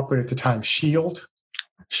just come up with at the time, SHIELD.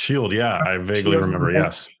 SHIELD. Yeah. I vaguely remember.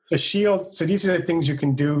 Yes. The SHIELD. So these are the things you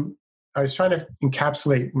can do. I was trying to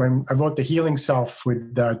encapsulate when I wrote The Healing Self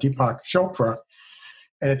with Deepak Chopra.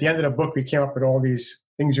 And at the end of the book, we came up with all these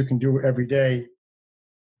things you can do every day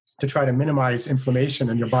to try to minimize inflammation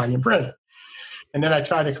in your body and brain. And then I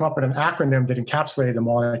tried to come up with an acronym that encapsulated them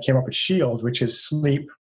all. And I came up with SHIELD, which is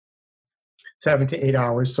sleep, 7 to 8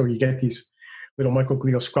 hours. So you get these little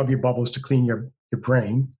microglial scrubby bubbles to clean your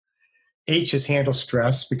brain. H is handle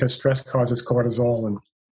stress, because stress causes cortisol and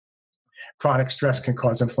chronic stress can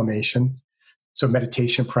cause inflammation. So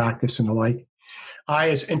meditation practice and the like. I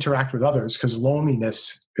is interact with others, because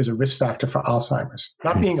loneliness is a risk factor for Alzheimer's.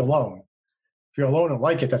 Not being alone. If you're alone and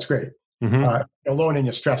like it, that's great. Alone and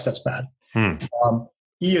you're stressed, that's bad.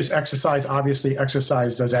 E is exercise. Obviously,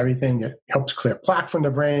 exercise does everything. It helps clear plaque from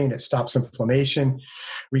the brain. It stops inflammation.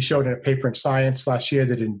 We showed in a paper in Science last year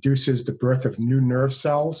that it induces the birth of new nerve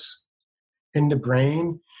cells in the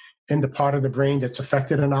brain, in the part of the brain that's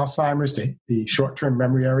affected in Alzheimer's, the short-term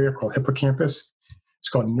memory area called hippocampus. It's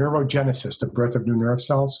called neurogenesis, the birth of new nerve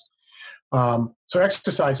cells. So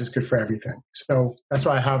exercise is good for everything. So that's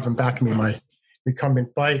why I have in back of me my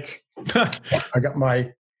recumbent bike. I got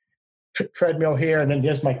my treadmill here, and then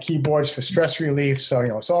there's my keyboards for stress relief. So,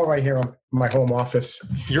 it's all right here in my home office.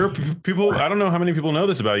 I don't know how many people know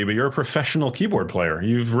this about you, but you're a professional keyboard player.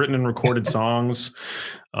 You've written and recorded songs.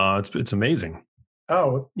 It's amazing.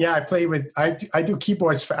 Oh, yeah. I do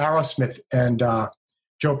keyboards for Aerosmith and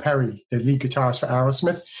Joe Perry, the lead guitarist for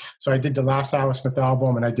Aerosmith. So I did the last Aerosmith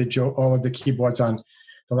album, and I did all of the keyboards on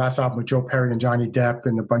the last album with Joe Perry and Johnny Depp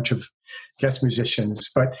and a bunch of guest musicians,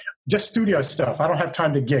 but just studio stuff. I don't have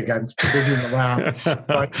time to gig. I'm too busy in the lab.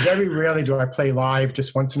 But very rarely do I play live,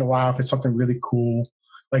 just once in a while if it's something really cool,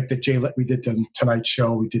 like we did the Tonight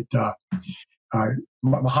Show. We did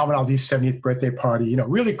Muhammad Ali's 70th birthday party,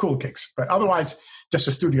 really cool gigs. But otherwise, just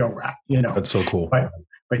a studio rap, That's so cool.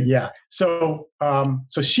 But yeah. So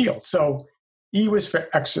SHIELD. So E was for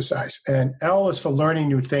exercise, and L is for learning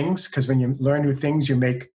new things, because when you learn new things, you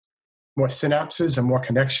make more synapses and more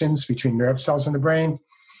connections between nerve cells in the brain.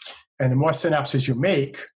 And the more synapses you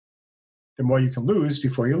make, the more you can lose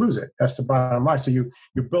before you lose it. That's the bottom line. So you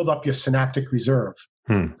build up your synaptic reserve.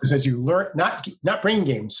 Because as you learn, not brain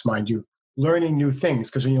games, mind you, learning new things.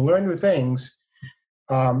 Because when you learn new things,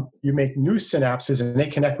 you make new synapses and they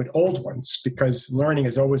connect with old ones, because learning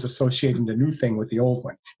is always associating the new thing with the old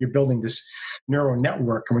one. You're building this neural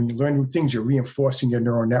network. And when you learn new things, you're reinforcing your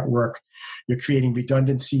neural network. You're creating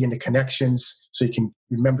redundancy in the connections so you can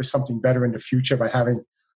remember something better in the future by having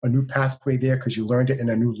a new pathway there because you learned it in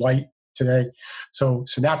a new light today. So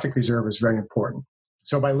synaptic reserve is very important.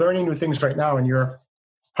 So by learning new things right now on your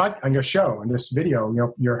show, in this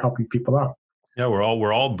video, you're helping people out. Yeah,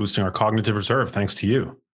 we're all boosting our cognitive reserve thanks to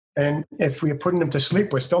you. And if we're putting them to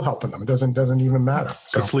sleep, we're still helping them. It doesn't even matter.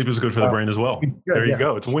 So sleep is good for the brain as well. Good, there you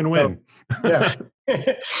go. It's a win-win. So,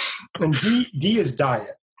 yeah. And D is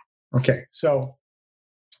diet. Okay, so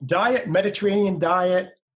diet, Mediterranean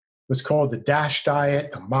diet was called the DASH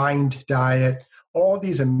diet, the MIND diet. All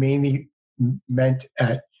these are mainly meant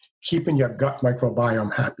at keeping your gut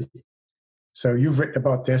microbiome happy. So you've written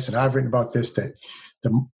about this, and I've written about this, that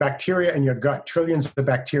the bacteria in your gut, trillions of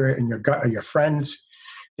bacteria in your gut are your friends.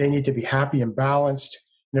 They need to be happy and balanced.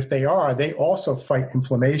 And if they are, they also fight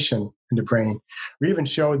inflammation in the brain. We even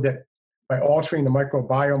showed that by altering the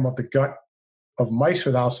microbiome of the gut of mice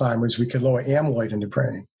with Alzheimer's, we could lower amyloid in the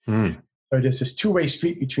brain. So there's this two-way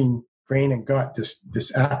street between brain and gut, this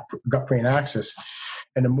gut-brain axis.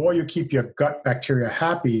 And the more you keep your gut bacteria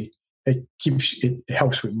happy, it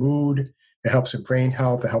helps with mood. It helps with brain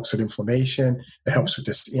health. It helps with inflammation. It helps with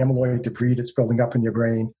this amyloid debris that's building up in your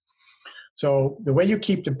brain. So the way you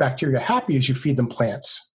keep the bacteria happy is you feed them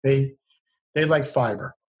plants. They like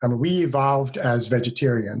fiber. I mean, we evolved as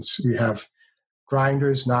vegetarians. We have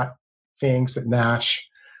grinders, not fangs that gnash.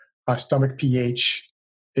 Our stomach pH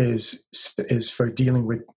is for dealing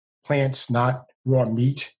with plants, not raw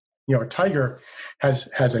meat. A tiger has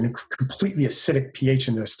a completely acidic pH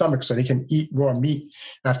in their stomach, so they can eat raw meat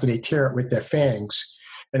after they tear it with their fangs,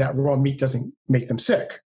 and that raw meat doesn't make them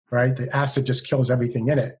sick, right? The acid just kills everything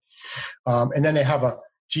in it. And then they have a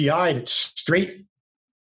GI that's straight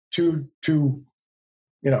to the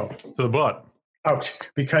butt out,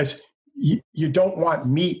 because you don't want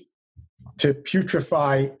meat to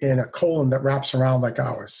putrefy in a colon that wraps around like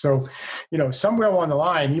ours. So, somewhere along the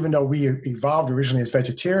line, even though we evolved originally as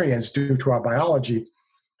vegetarians due to our biology,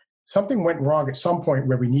 something went wrong at some point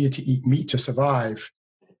where we needed to eat meat to survive.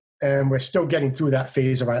 And we're still getting through that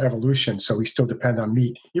phase of our evolution. So we still depend on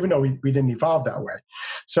meat, even though we didn't evolve that way.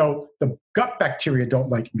 So the gut bacteria don't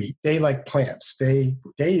like meat. They like plants. They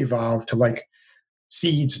evolved to like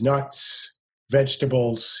seeds, nuts,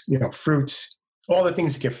 vegetables, fruits, all the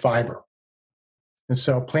things that give fiber. And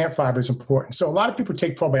so plant fiber is important. So a lot of people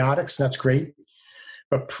take probiotics, and that's great.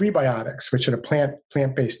 But prebiotics, which are the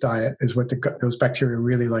plant-based diet, is what those bacteria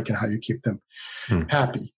really like, and how you keep them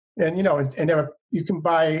happy. And you can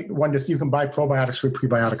buy probiotics with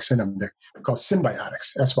prebiotics in them. They're called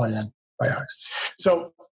symbiotics, SYN biotics.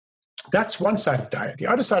 So that's one side of diet. The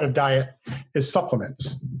other side of diet is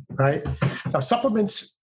supplements, right? Now,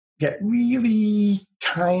 supplements get really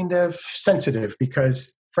kind of sensitive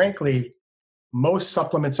because, frankly, most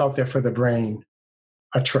supplements out there for the brain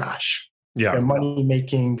are trash. Yeah. They're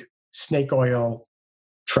money-making, snake oil,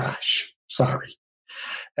 trash. Sorry.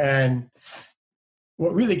 And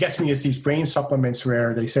what really gets me is these brain supplements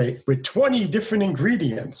where they say, with 20 different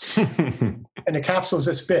ingredients, and the capsule's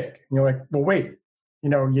this big. And you're like, well, wait, you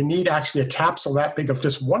need actually a capsule that big of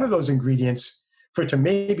just one of those ingredients for it to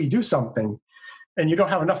maybe do something. And you don't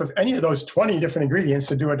have enough of any of those 20 different ingredients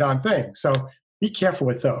to do a darn thing. So be careful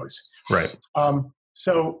with those. Right.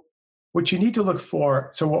 So what you need to look for,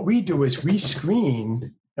 so what we do is we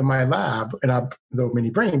screen in my lab, in our little mini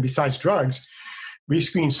brain, besides drugs, we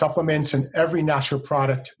screen supplements and every natural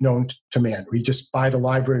product known to man. We just buy the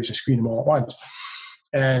libraries and screen them all at once.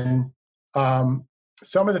 And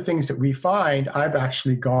some of the things that we find, I've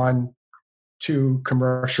actually gone to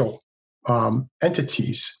commercial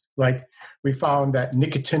entities. Like we found that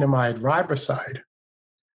nicotinamide riboside,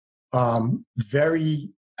 very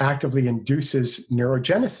actively induces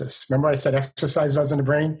neurogenesis. Remember I said exercise does in the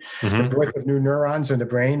brain, the birth of new neurons in the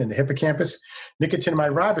brain and the hippocampus?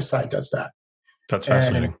 Nicotinamide riboside does that. That's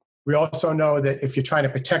fascinating. And we also know that if you're trying to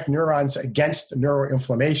protect neurons against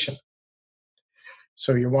neuroinflammation,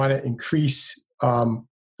 so you want to increase the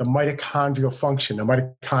mitochondrial function. The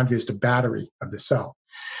mitochondria is the battery of the cell.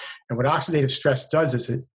 And what oxidative stress does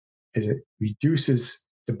is it reduces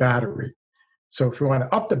the battery. So if you want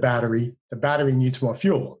to up the battery needs more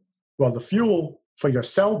fuel. Well, the fuel for your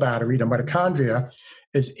cell battery, the mitochondria,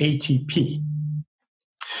 is ATP.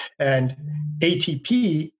 And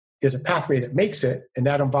ATP is a pathway that makes it, and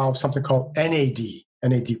that involves something called NAD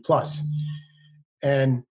plus.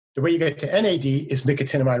 And the way you get to NAD is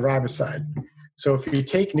nicotinamide riboside. So if you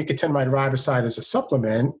take nicotinamide riboside as a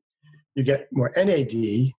supplement, you get more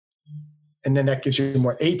NAD, and then that gives you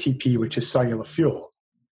more ATP, which is cellular fuel.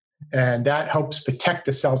 And that helps protect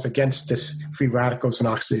the cells against this free radicals and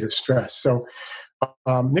oxidative stress. So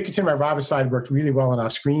nicotinamide riboside worked really well on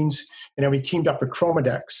our screens. And then we teamed up with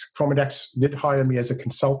Chromadex. Chromadex did hire me as a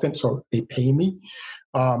consultant, so they pay me.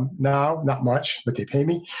 Now, not much, but they pay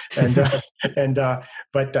me. And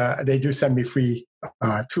but they do send me free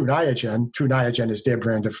True Niagen. True Niagen is their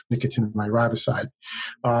brand of nicotinamide riboside.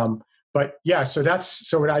 But yeah, so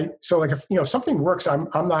if something works,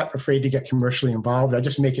 I'm not afraid to get commercially involved. I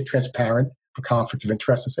just make it transparent for conflict of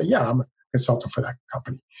interest and say, yeah, I'm a consultant for that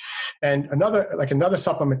company. And another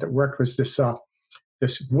supplement that worked was this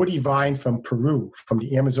woody vine from Peru, from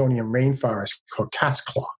the Amazonian rainforest, called cat's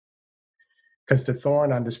claw, because the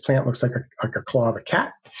thorn on this plant looks like a claw of a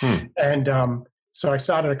cat. And so I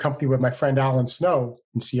started a company with my friend Alan Snow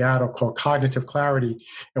in Seattle called Cognitive Clarity,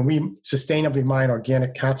 and we sustainably mine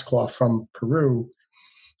organic cat's claw from Peru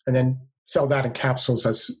and then sell that in capsules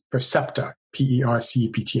as Percepta,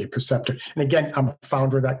 Percepta, Percepta. And again, I'm a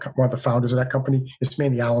founder of that, one of the founders of that company. It's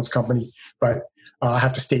mainly Alan's company, but I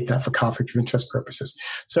have to state that for conflict of interest purposes.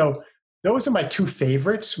 So those are my two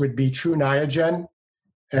favorites, would be True Niagen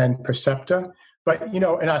and Percepta. But, in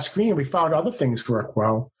our screen, we found other things work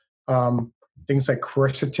well. Things like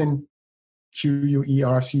quercetin,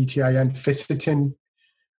 Quercetin, ficitin,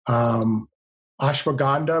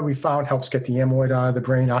 ashwagandha, we found helps get the amyloid out of the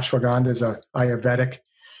brain. Ashwagandha is a Ayurvedic.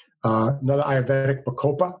 Another Ayurvedic,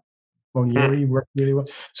 Bacopa, Monieri, work really well.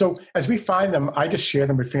 So as we find them, I just share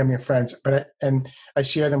them with family and friends, and I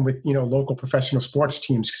share them with local professional sports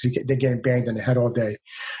teams because they're getting banged in the head all day.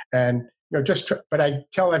 And but I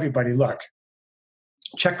tell everybody, look,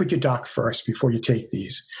 check with your doc first before you take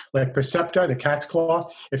these. Like Percepta, the cat's claw,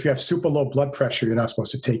 if you have super low blood pressure, you're not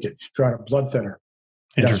supposed to take it. If you're on a blood thinner,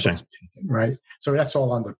 interesting, right? So that's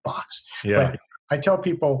all on the box. Yeah. But I tell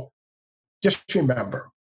people, just remember,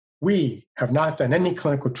 we have not done any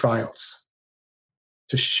clinical trials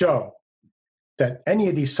to show that any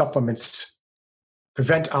of these supplements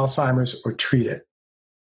prevent Alzheimer's or treat it.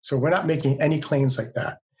 So we're not making any claims like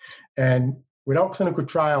that. And without clinical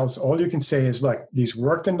trials, all you can say is, look, these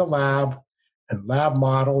worked in the lab and lab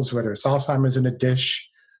models, whether it's Alzheimer's in a dish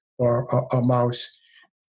or a mouse,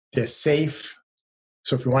 they're safe.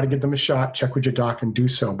 So if you want to give them a shot, check with your doc and do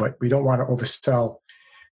so. But we don't want to oversell.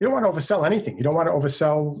 You don't want to oversell anything. You don't want to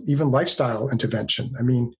oversell even lifestyle intervention. I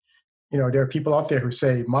mean, there are people out there who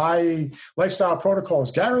say, my lifestyle protocol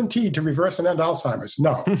is guaranteed to reverse and end Alzheimer's.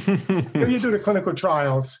 No. When you do the clinical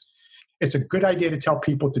trials, it's a good idea to tell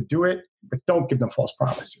people to do it, but don't give them false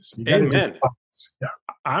promises. You Amen. Yeah.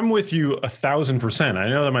 I'm with you 1,000%. I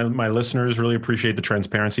know that my listeners really appreciate the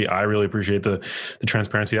transparency. I really appreciate the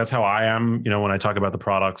transparency. That's how I am, when I talk about the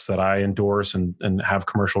products that I endorse and have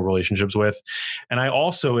commercial relationships with. And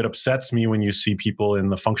it upsets me when you see people in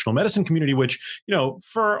the functional medicine community, which,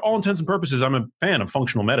 for all intents and purposes, I'm a fan of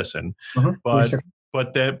functional medicine,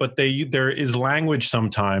 but there is language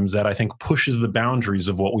sometimes that I think pushes the boundaries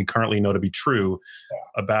of what we currently know to be true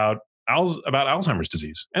about Alzheimer's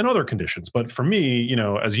disease and other conditions. But for me,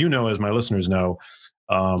 as my listeners know,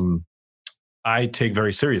 I take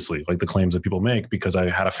very seriously the claims that people make because I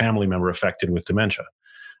had a family member affected by dementia.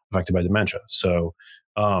 So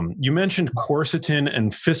you mentioned quercetin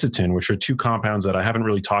and ficitin, which are two compounds that I haven't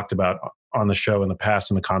really talked about on the show in the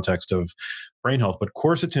past in the context of brain health. But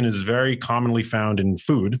quercetin is very commonly found in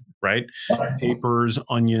food, right? Papers,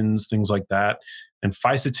 onions, things like that. And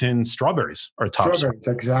ficitin, strawberries are top. Strawberries,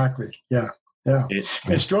 exactly. Yeah.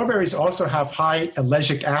 And strawberries also have high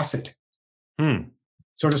ellagic acid.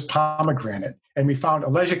 So does pomegranate. And we found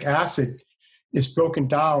ellagic acid is broken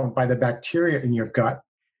down by the bacteria in your gut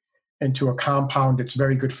into a compound that's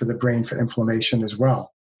very good for the brain for inflammation as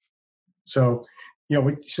well. So,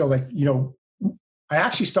 I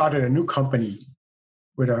actually started a new company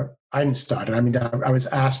I didn't start it. I mean, I was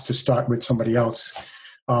asked to start with somebody else,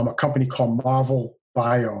 a company called Marvel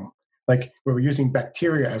Biome. Like we were using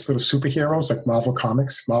bacteria as little superheroes, like Marvel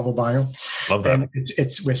Comics, Marvel Biome. Love that. And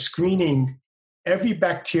we're screening every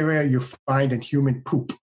bacteria you find in human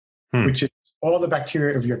poop, which is all the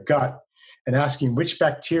bacteria of your gut, and asking which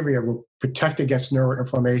bacteria will protect against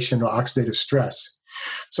neuroinflammation or oxidative stress.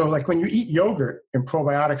 So like when you eat yogurt and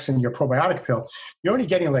probiotics in your probiotic pill, you're only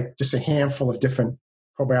getting like just a handful of different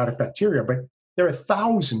probiotic bacteria, but there are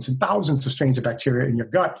thousands and thousands of strains of bacteria in your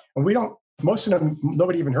gut, and most of them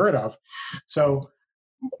nobody even heard of. So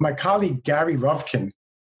my colleague Gary Ruvkin,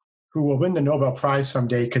 who will win the Nobel Prize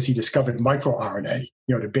someday because he discovered microRNA,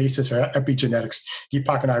 the basis for epigenetics.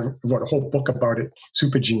 Deepak and I wrote a whole book about it,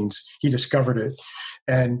 supergenes. He discovered it.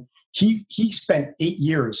 And he spent 8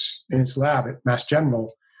 years in his lab at Mass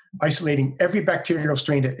General isolating every bacterial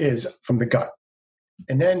strain there is from the gut.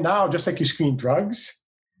 And then now, just like you screen drugs,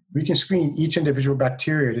 we can screen each individual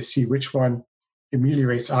bacteria to see which one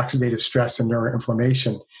ameliorates oxidative stress and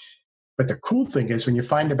neuroinflammation. But the cool thing is when you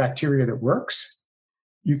find a bacteria that works,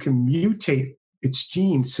 you can mutate its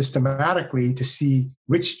genes systematically to see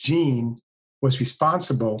which gene was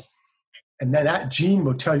responsible. And then that gene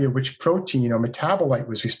will tell you which protein or metabolite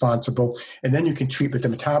was responsible. And then you can treat with the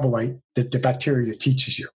metabolite that the bacteria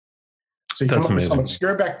teaches you. So you come up with some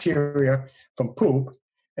obscure bacteria from poop,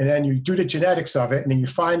 and then you do the genetics of it, and then you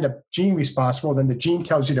find a gene responsible. Then the gene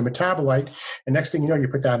tells you the metabolite. And next thing you know, you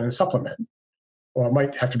put that in a supplement. Or it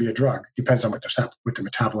might have to be a drug. Depends on what the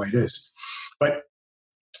metabolite is.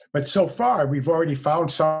 But so far, we've already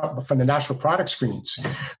found some from the natural product screens.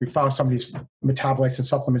 We found some of these metabolites and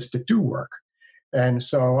supplements that do work. And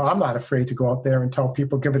so I'm not afraid to go out there and tell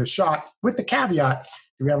people, give it a shot, with the caveat,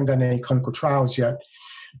 we haven't done any clinical trials yet.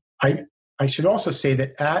 I should also say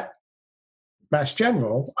that at Mass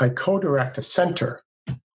General, I co-direct a center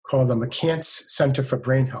called the McCants Center for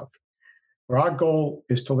Brain Health, where our goal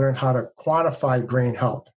is to learn how to quantify brain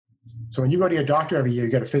health. So when you go to your doctor every year,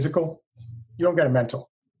 you get a physical, you don't get a mental.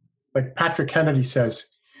 Like Patrick Kennedy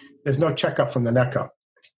says, there's no checkup from the neck up.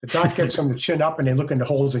 The doc gets from the chin up and they look in the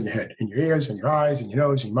holes in your head, in your ears, in your eyes, in your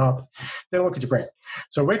nose, in your mouth. They don't look at your brain.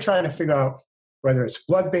 So we're trying to figure out whether it's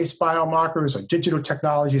blood-based biomarkers or digital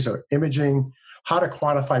technologies or imaging, how to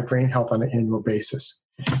quantify brain health on an annual basis.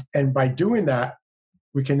 And by doing that,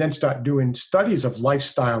 we can then start doing studies of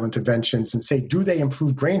lifestyle interventions and say, do they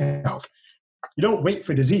improve brain health? You don't wait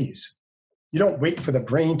for disease. You don't wait for the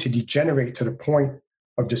brain to degenerate to the point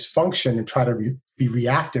of dysfunction and try to be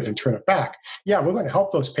reactive and turn it back. Yeah, we're going to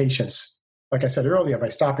help those patients, like I said earlier, by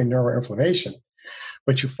stopping neuroinflammation.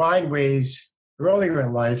 But you find ways earlier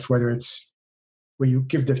in life, whether it's where you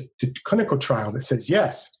give the clinical trial that says,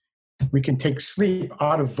 yes, we can take sleep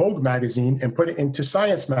out of Vogue magazine and put it into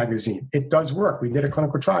Science magazine. It does work. We did a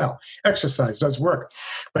clinical trial. Exercise does work.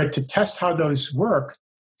 But to test how those work,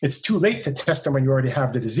 it's too late to test them when you already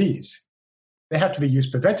have the disease. They have to be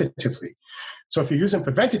used preventatively. So if you're using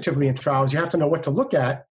preventatively in trials, you have to know what to look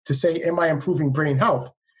at to say, am I improving brain health?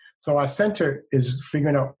 So our center is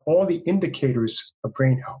figuring out all the indicators of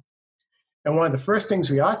brain health. And one of the first things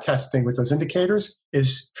we are testing with those indicators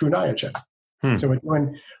is True Niagen. So we're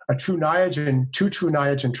doing two True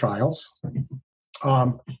Niagen trials.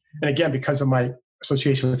 And again, because of my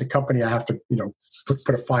association with the company, I have to,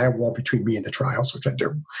 put a firewall between me and the trials, which I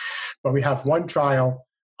do. But we have one trial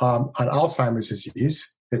on Alzheimer's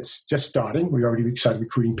disease. It's just starting. We already started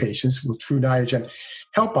recruiting patients. Will True Niagen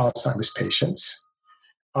help Alzheimer's patients?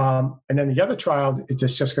 And then the other trial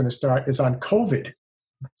it's just going to start is on COVID.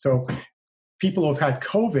 So people who have had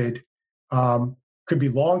COVID could be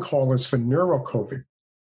long haulers for neuro-COVID,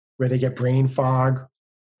 where they get brain fog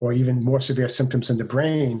or even more severe symptoms in the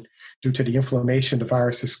brain due to the inflammation the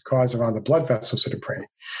viruses cause around the blood vessels of the brain.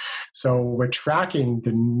 So we're tracking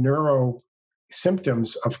the neuro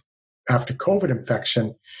symptoms of after COVID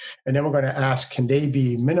infection, and then we're going to ask, can they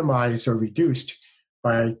be minimized or reduced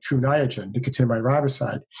by True Niagen, nicotinamide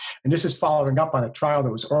riboside? And this is following up on a trial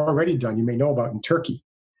that was already done, you may know about, in Turkey,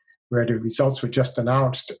 where the results were just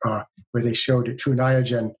announced, where they showed that True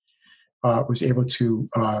Niagen was able to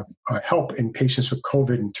help in patients with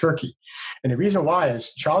COVID in Turkey. And the reason why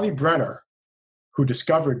is Charlie Brenner, who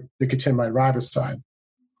discovered nicotinamide riboside,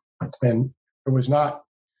 and it was not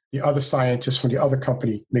the other scientist from the other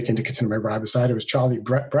company making nicotinamide riboside, it was Charlie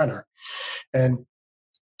Brenner. And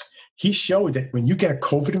he showed that when you get a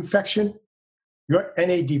COVID infection, your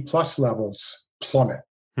NAD plus levels plummet.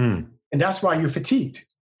 And that's why you're fatigued,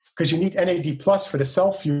 because you need NAD plus for the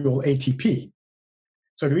cell fuel ATP.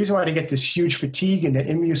 So the reason why they get this huge fatigue and they're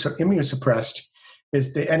immunosuppressed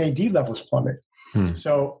is the NAD levels plummet. Hmm.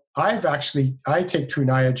 So I take True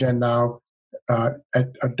Niagen now at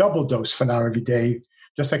a double dose for now every day,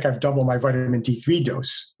 just like I've doubled my vitamin D3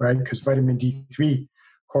 dose, right? Because vitamin D3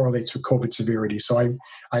 correlates with COVID severity. So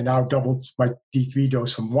I now doubled my D3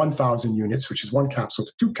 dose from 1,000 units, which is one capsule,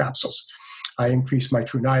 to 2 capsules. I increased my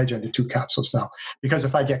True Niagen to 2 capsules now. Because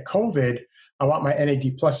if I get COVID, I want my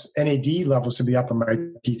NAD levels to be up and my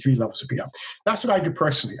D3 levels to be up. That's what I do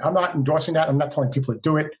personally. I'm not endorsing that. I'm not telling people to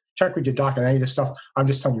do it. Check with your doctor on any of this stuff. I'm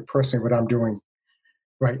just telling you personally what I'm doing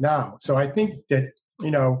right now. So I think that,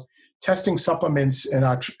 testing supplements in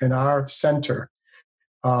our center,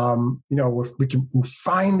 we'll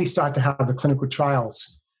finally start to have the clinical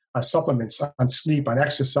trials on supplements, on sleep, on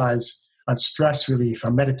exercise, on stress relief,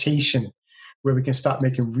 on meditation, where we can start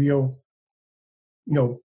making real,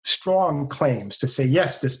 strong claims to say,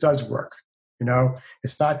 yes, this does work.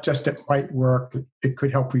 It's not just it might work, it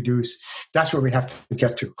could help reduce. That's where we have to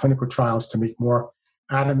get to, clinical trials, to make more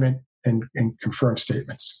adamant and confirmed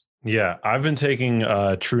statements. Yeah, I've been taking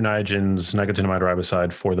True Niagen's nicotinamide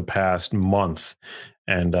riboside for the past month,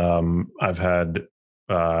 and I've had,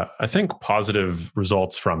 I think, positive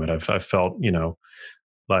results from it. I've felt,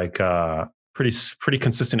 like pretty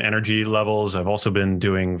consistent energy levels. I've also been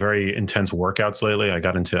doing very intense workouts lately.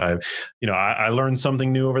 I learned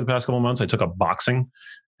something new over the past couple of months. I took up boxing,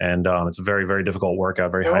 and it's a very, very difficult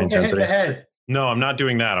workout, very high intensity. No, I'm not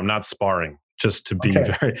doing that. I'm not sparring. Just to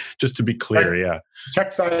be clear, yeah.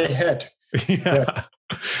 Check thy head. Yeah.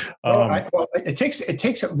 It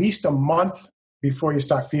takes at least a month before you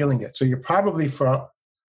start feeling it. So you're probably, for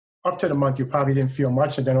up to the month, you probably didn't feel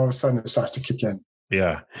much, and then all of a sudden it starts to kick in.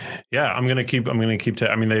 Yeah. I'm going to keep.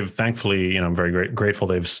 They've thankfully, I'm very grateful.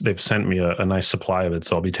 They've sent me a nice supply of it,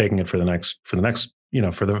 so I'll be taking it for the next, for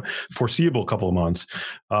the foreseeable couple of months.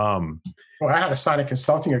 Well, I had to sign a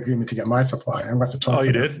consulting agreement to get my supply. I'm going to have to talk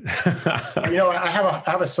to them. Oh, you did? I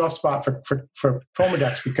have a soft spot for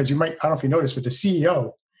Chromadex, because I don't know if you noticed, but the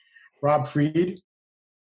CEO, Rob Fried,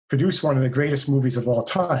 produced one of the greatest movies of all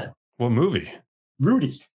time. What movie?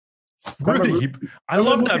 Rudy. I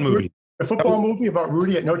love that movie. The football movie about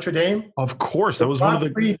Rudy at Notre Dame. Of course, that was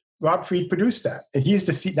Rob Fried produced that, and he's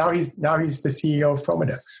now he's the CEO of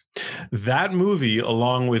Chromadex. That movie,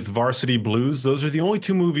 along with Varsity Blues, those are the only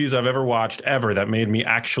 2 movies I've ever watched that made me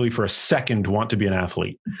actually for a second want to be an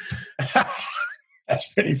athlete.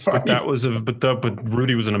 That's pretty funny. But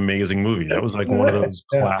Rudy was an amazing movie. That was like one of those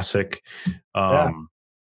classic.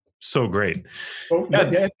 So great. Well,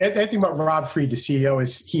 the thing about Rob Fried, the CEO,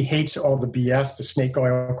 is he hates all the BS, the snake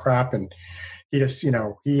oil crap, and he just,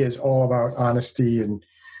 he is all about honesty and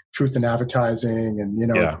truth in advertising, and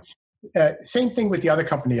same thing with the other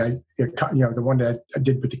company. The one that I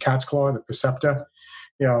did with the cat's claw, the Percepta.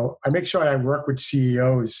 I make sure I work with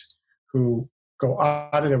CEOs who go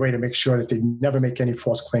out of their way to make sure that they never make any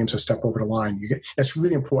false claims or step over the line. That's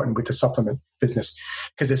really important with the supplement business,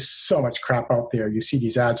 because there's so much crap out there. You see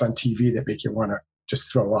these ads on TV that make you want to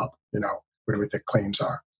just throw up, whatever the claims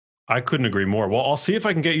are. I couldn't agree more. Well, I'll see if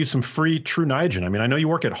I can get you some free True Niagen. I mean, I know you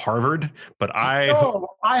work at Harvard, but I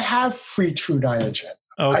have free True Niagen.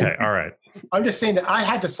 Okay, all right. I'm just saying that I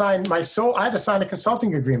had to sign a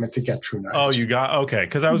consulting agreement to get True Niagen. Oh, you got, okay.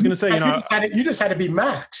 Because I was going to say, you just had to be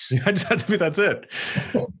Max. I just had to be. That's it.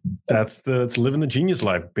 That's living the genius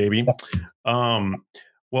life, baby.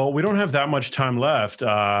 Well, we don't have that much time left.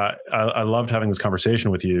 I loved having this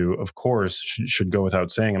conversation with you. Of course, should go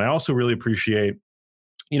without saying, and I also really appreciate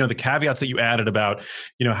the caveats that you added about,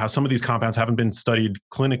 how some of these compounds haven't been studied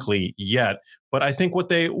clinically yet. But I think what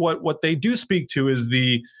they do speak to is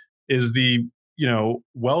the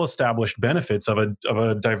well-established benefits of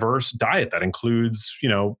a diverse diet that includes,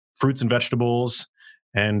 fruits and vegetables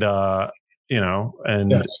and,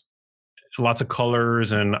 yes, lots of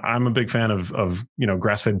colors. And I'm a big fan of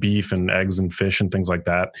grass-fed beef and eggs and fish and things like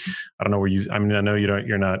that. I don't know I know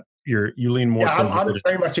you lean more towards I'm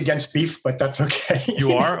very much against beef, but that's okay.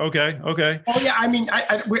 You are? Okay. Oh yeah. I mean,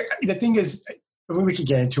 the thing is, we could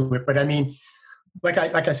get into it, but I mean, like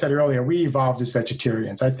I said earlier, we evolved as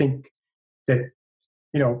vegetarians. I think that,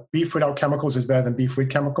 beef without chemicals is better than beef with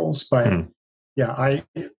chemicals, but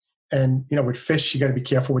with fish, you got to be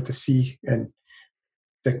careful with the sea and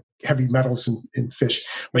the heavy metals in fish.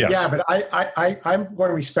 But yes. But I'm going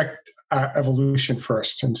to respect evolution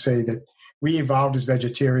first and say that we evolved as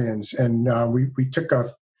vegetarians, and we took a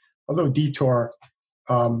little detour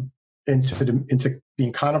into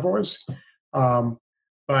being carnivores.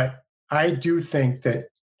 But I do think that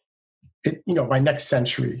by next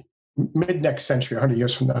century, mid next century, 100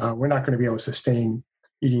 years from now, we're not going to be able to sustain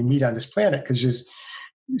eating meat on this planet because there's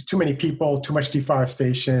too many people, too much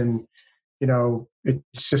deforestation.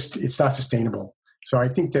 It's not sustainable. So I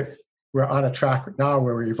think that we're on a track now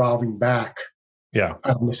where we're evolving back out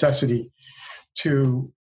of necessity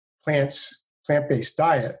to plant-based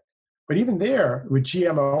diet. But even there, with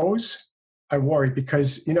GMOs, I worry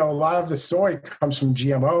because, a lot of the soy comes from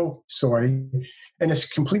GMO soy, and it's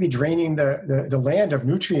completely draining the land of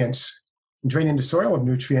nutrients, draining the soil of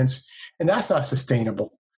nutrients, and that's not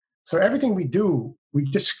sustainable. So everything we do, we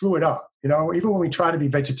just screw it up. Even when we try to be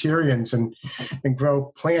vegetarians and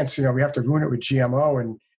grow plants, we have to ruin it with GMO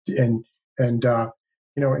and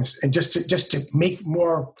just to make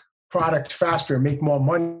more product faster, make more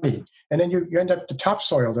money. And then you end up the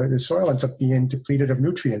topsoil. The soil ends up being depleted of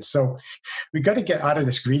nutrients. So we got to get out of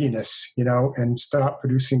this greediness, and start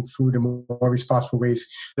producing food in more responsible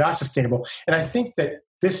ways that are sustainable. And I think that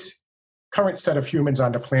this current set of humans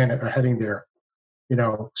on the planet are heading there,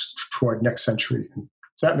 toward next century. And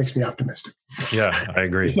so that makes me optimistic. Yeah, I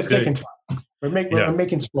agree. It's just taking time. We're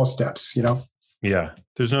making small steps, Yeah,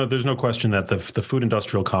 there's no question that the food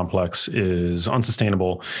industrial complex is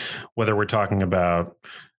unsustainable, whether we're talking about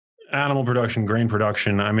animal production, grain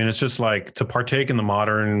production. I mean, it's just like to partake in the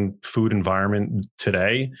modern food environment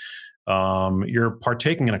today, you're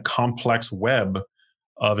partaking in a complex web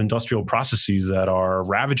of industrial processes that are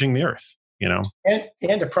ravaging the earth,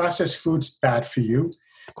 And the processed food's bad for you.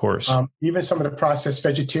 Of course. Even some of the processed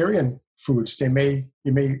vegetarian foods, you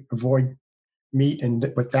may avoid meat and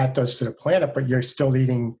what that does to the planet, but you're still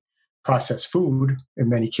eating processed food in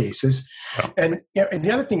many cases. Yeah. And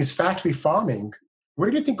the other thing is factory farming. Where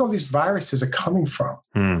do you think all these viruses are coming from?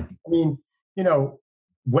 I mean,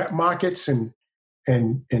 wet markets in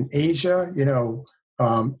Asia,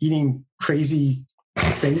 eating crazy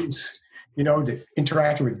things, that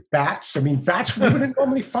interacting with bats. I mean, bats, we wouldn't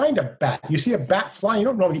normally find a bat. You see a bat fly, you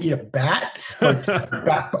don't normally eat a bat.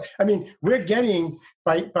 I mean, we're getting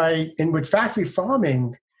and with factory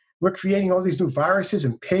farming, we're creating all these new viruses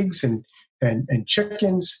in pigs and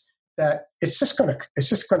chickens that it's just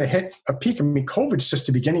gonna hit a peak. I mean, COVID's just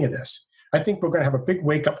the beginning of this. I think we're going to have a big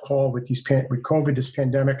wake up call with with COVID, this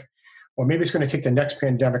pandemic, or maybe it's going to take the next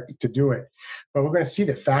pandemic to do it. But we're going to see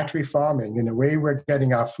that factory farming and the way we're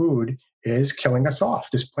getting our food is killing us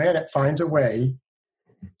off. This planet finds a way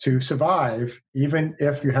to survive, even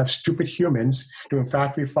if you have stupid humans doing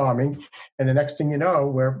factory farming. And the next thing you know,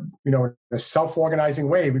 we're, in a self-organizing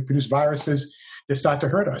way, we produce viruses that start to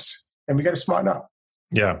hurt us. And we got to smarten up.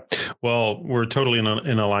 Yeah. Well, we're totally in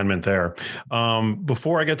alignment there.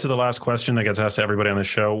 Before I get to the last question that gets asked to everybody on the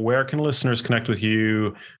show, where can listeners connect with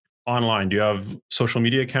you online? Do you have social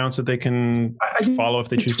media accounts that they can follow if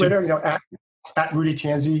they choose Twitter, to? At Rudy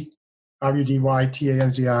Tanzi,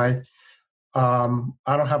 RUDYTANZI.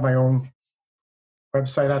 I don't have my own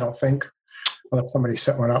website, I don't think. I'll let somebody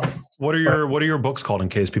set one up. What are your books called in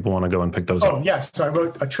case people want to go and pick those up? Oh, yes. So I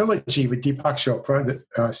wrote a trilogy with Deepak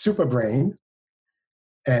Chopra, Super Brain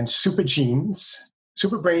and Super Genes.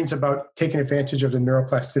 Super Brain's about taking advantage of the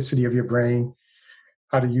neuroplasticity of your brain,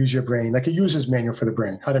 how to use your brain, like a user's manual for the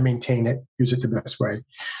brain, how to maintain it, use it the best way.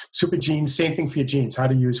 Super Genes, same thing for your genes, how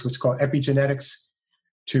to use what's called epigenetics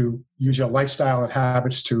to use your lifestyle and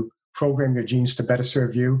habits to program your genes to better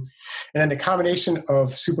serve you. And then the combination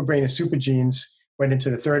of Super Brain and Super Genes went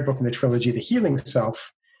into the third book in the trilogy, The Healing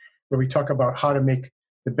Self, where we talk about how to make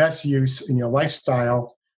the best use in your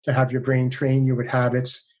lifestyle to have your brain train you with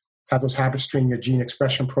habits, have those habits train your gene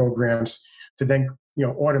expression programs to then,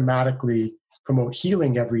 automatically promote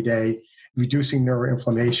healing every day, reducing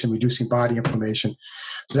neuroinflammation, reducing body inflammation.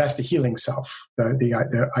 So that's the healing self,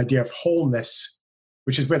 the idea of wholeness,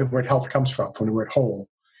 which is where the word health comes from the word whole,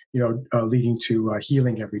 leading to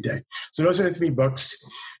healing every day. So those are the three books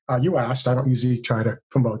you asked. I don't usually try to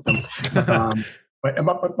promote them.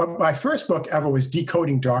 But my first book ever was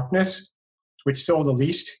Decoding Darkness, which sold the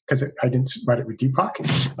least because I didn't write it with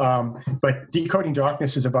Deepak. But Decoding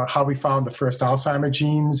Darkness is about how we found the first Alzheimer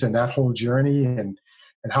genes and that whole journey and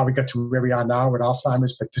how we got to where we are now with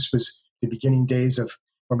Alzheimer's. But this was the beginning days of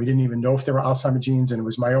when we didn't even know if there were Alzheimer genes. And it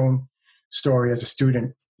was my own story as a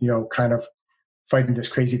student, kind of fighting this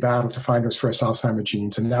crazy battle to find those first Alzheimer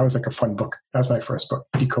genes. And that was like a fun book. That was my first book,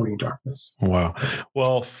 Decoding Darkness. Wow.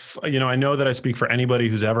 Well, I know that I speak for anybody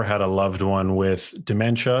who's ever had a loved one with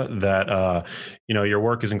dementia that, your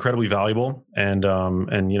work is incredibly valuable. And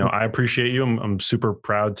I appreciate you. I'm super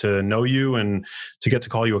proud to know you and to get to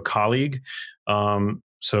call you a colleague.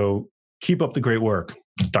 So keep up the great work,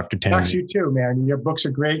 Dr. Tanzi. Thanks, you too, man. Your books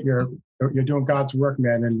are great. You're doing God's work,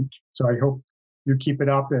 man. And so I hope you keep it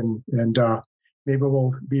up and maybe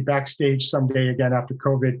we'll be backstage someday again after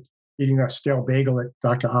COVID eating a stale bagel at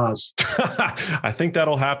Dr. Haas. I think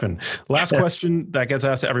that'll happen. Last question that gets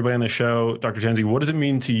asked to everybody on the show, Dr. Tanzi, what does it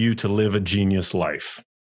mean to you to live a genius life?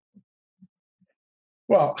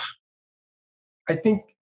 Well, I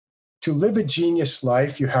think to live a genius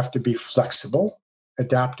life, you have to be flexible,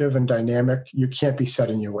 adaptive, and dynamic. You can't be set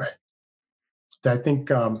in your way. I think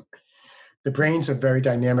the brain's a very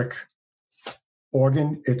dynamic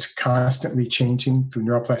organ. It's constantly changing through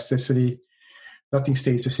neuroplasticity. Nothing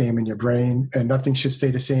stays the same in your brain, and nothing should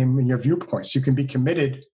stay the same in your viewpoints. You can be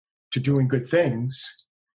committed to doing good things,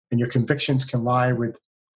 and your convictions can lie with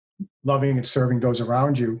loving and serving those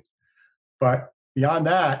around you. But beyond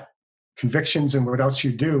that, convictions and what else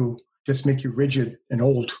you do just make you rigid and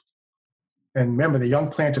old. And remember, the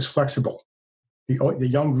young plant is flexible. The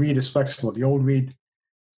young reed is flexible. The old reed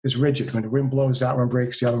is rigid. When the wind blows, that one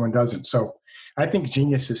breaks, the other one doesn't. So I think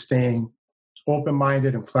genius is staying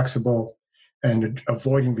open-minded and flexible and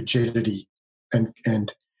avoiding rigidity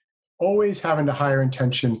and always having the higher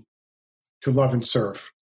intention to love and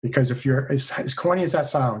serve. Because if you're, as corny as that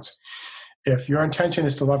sounds, if your intention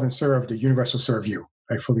is to love and serve, the universe will serve you.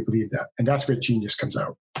 I fully believe that. And that's where genius comes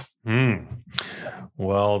out.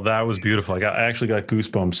 Well, that was beautiful. I actually got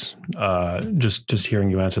goosebumps just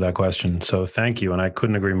hearing you answer that question. So thank you. And I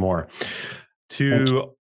couldn't agree more.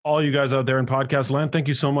 To all you guys out there in podcast land, thank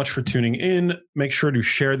you so much for tuning in. Make sure to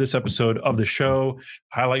share this episode of the show,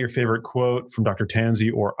 highlight your favorite quote from Dr.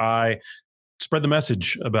 Tanzi or I. Spread the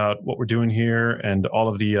message about what we're doing here and all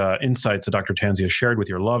of the insights that Dr. Tanzi has shared with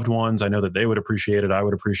your loved ones. I know that they would appreciate it. I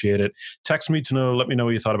would appreciate it. Text me let me know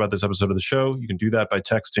what you thought about this episode of the show. You can do that by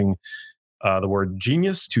texting the word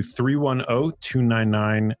genius to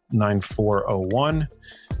 310-299-9401.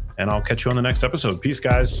 And I'll catch you on the next episode. Peace,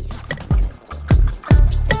 guys.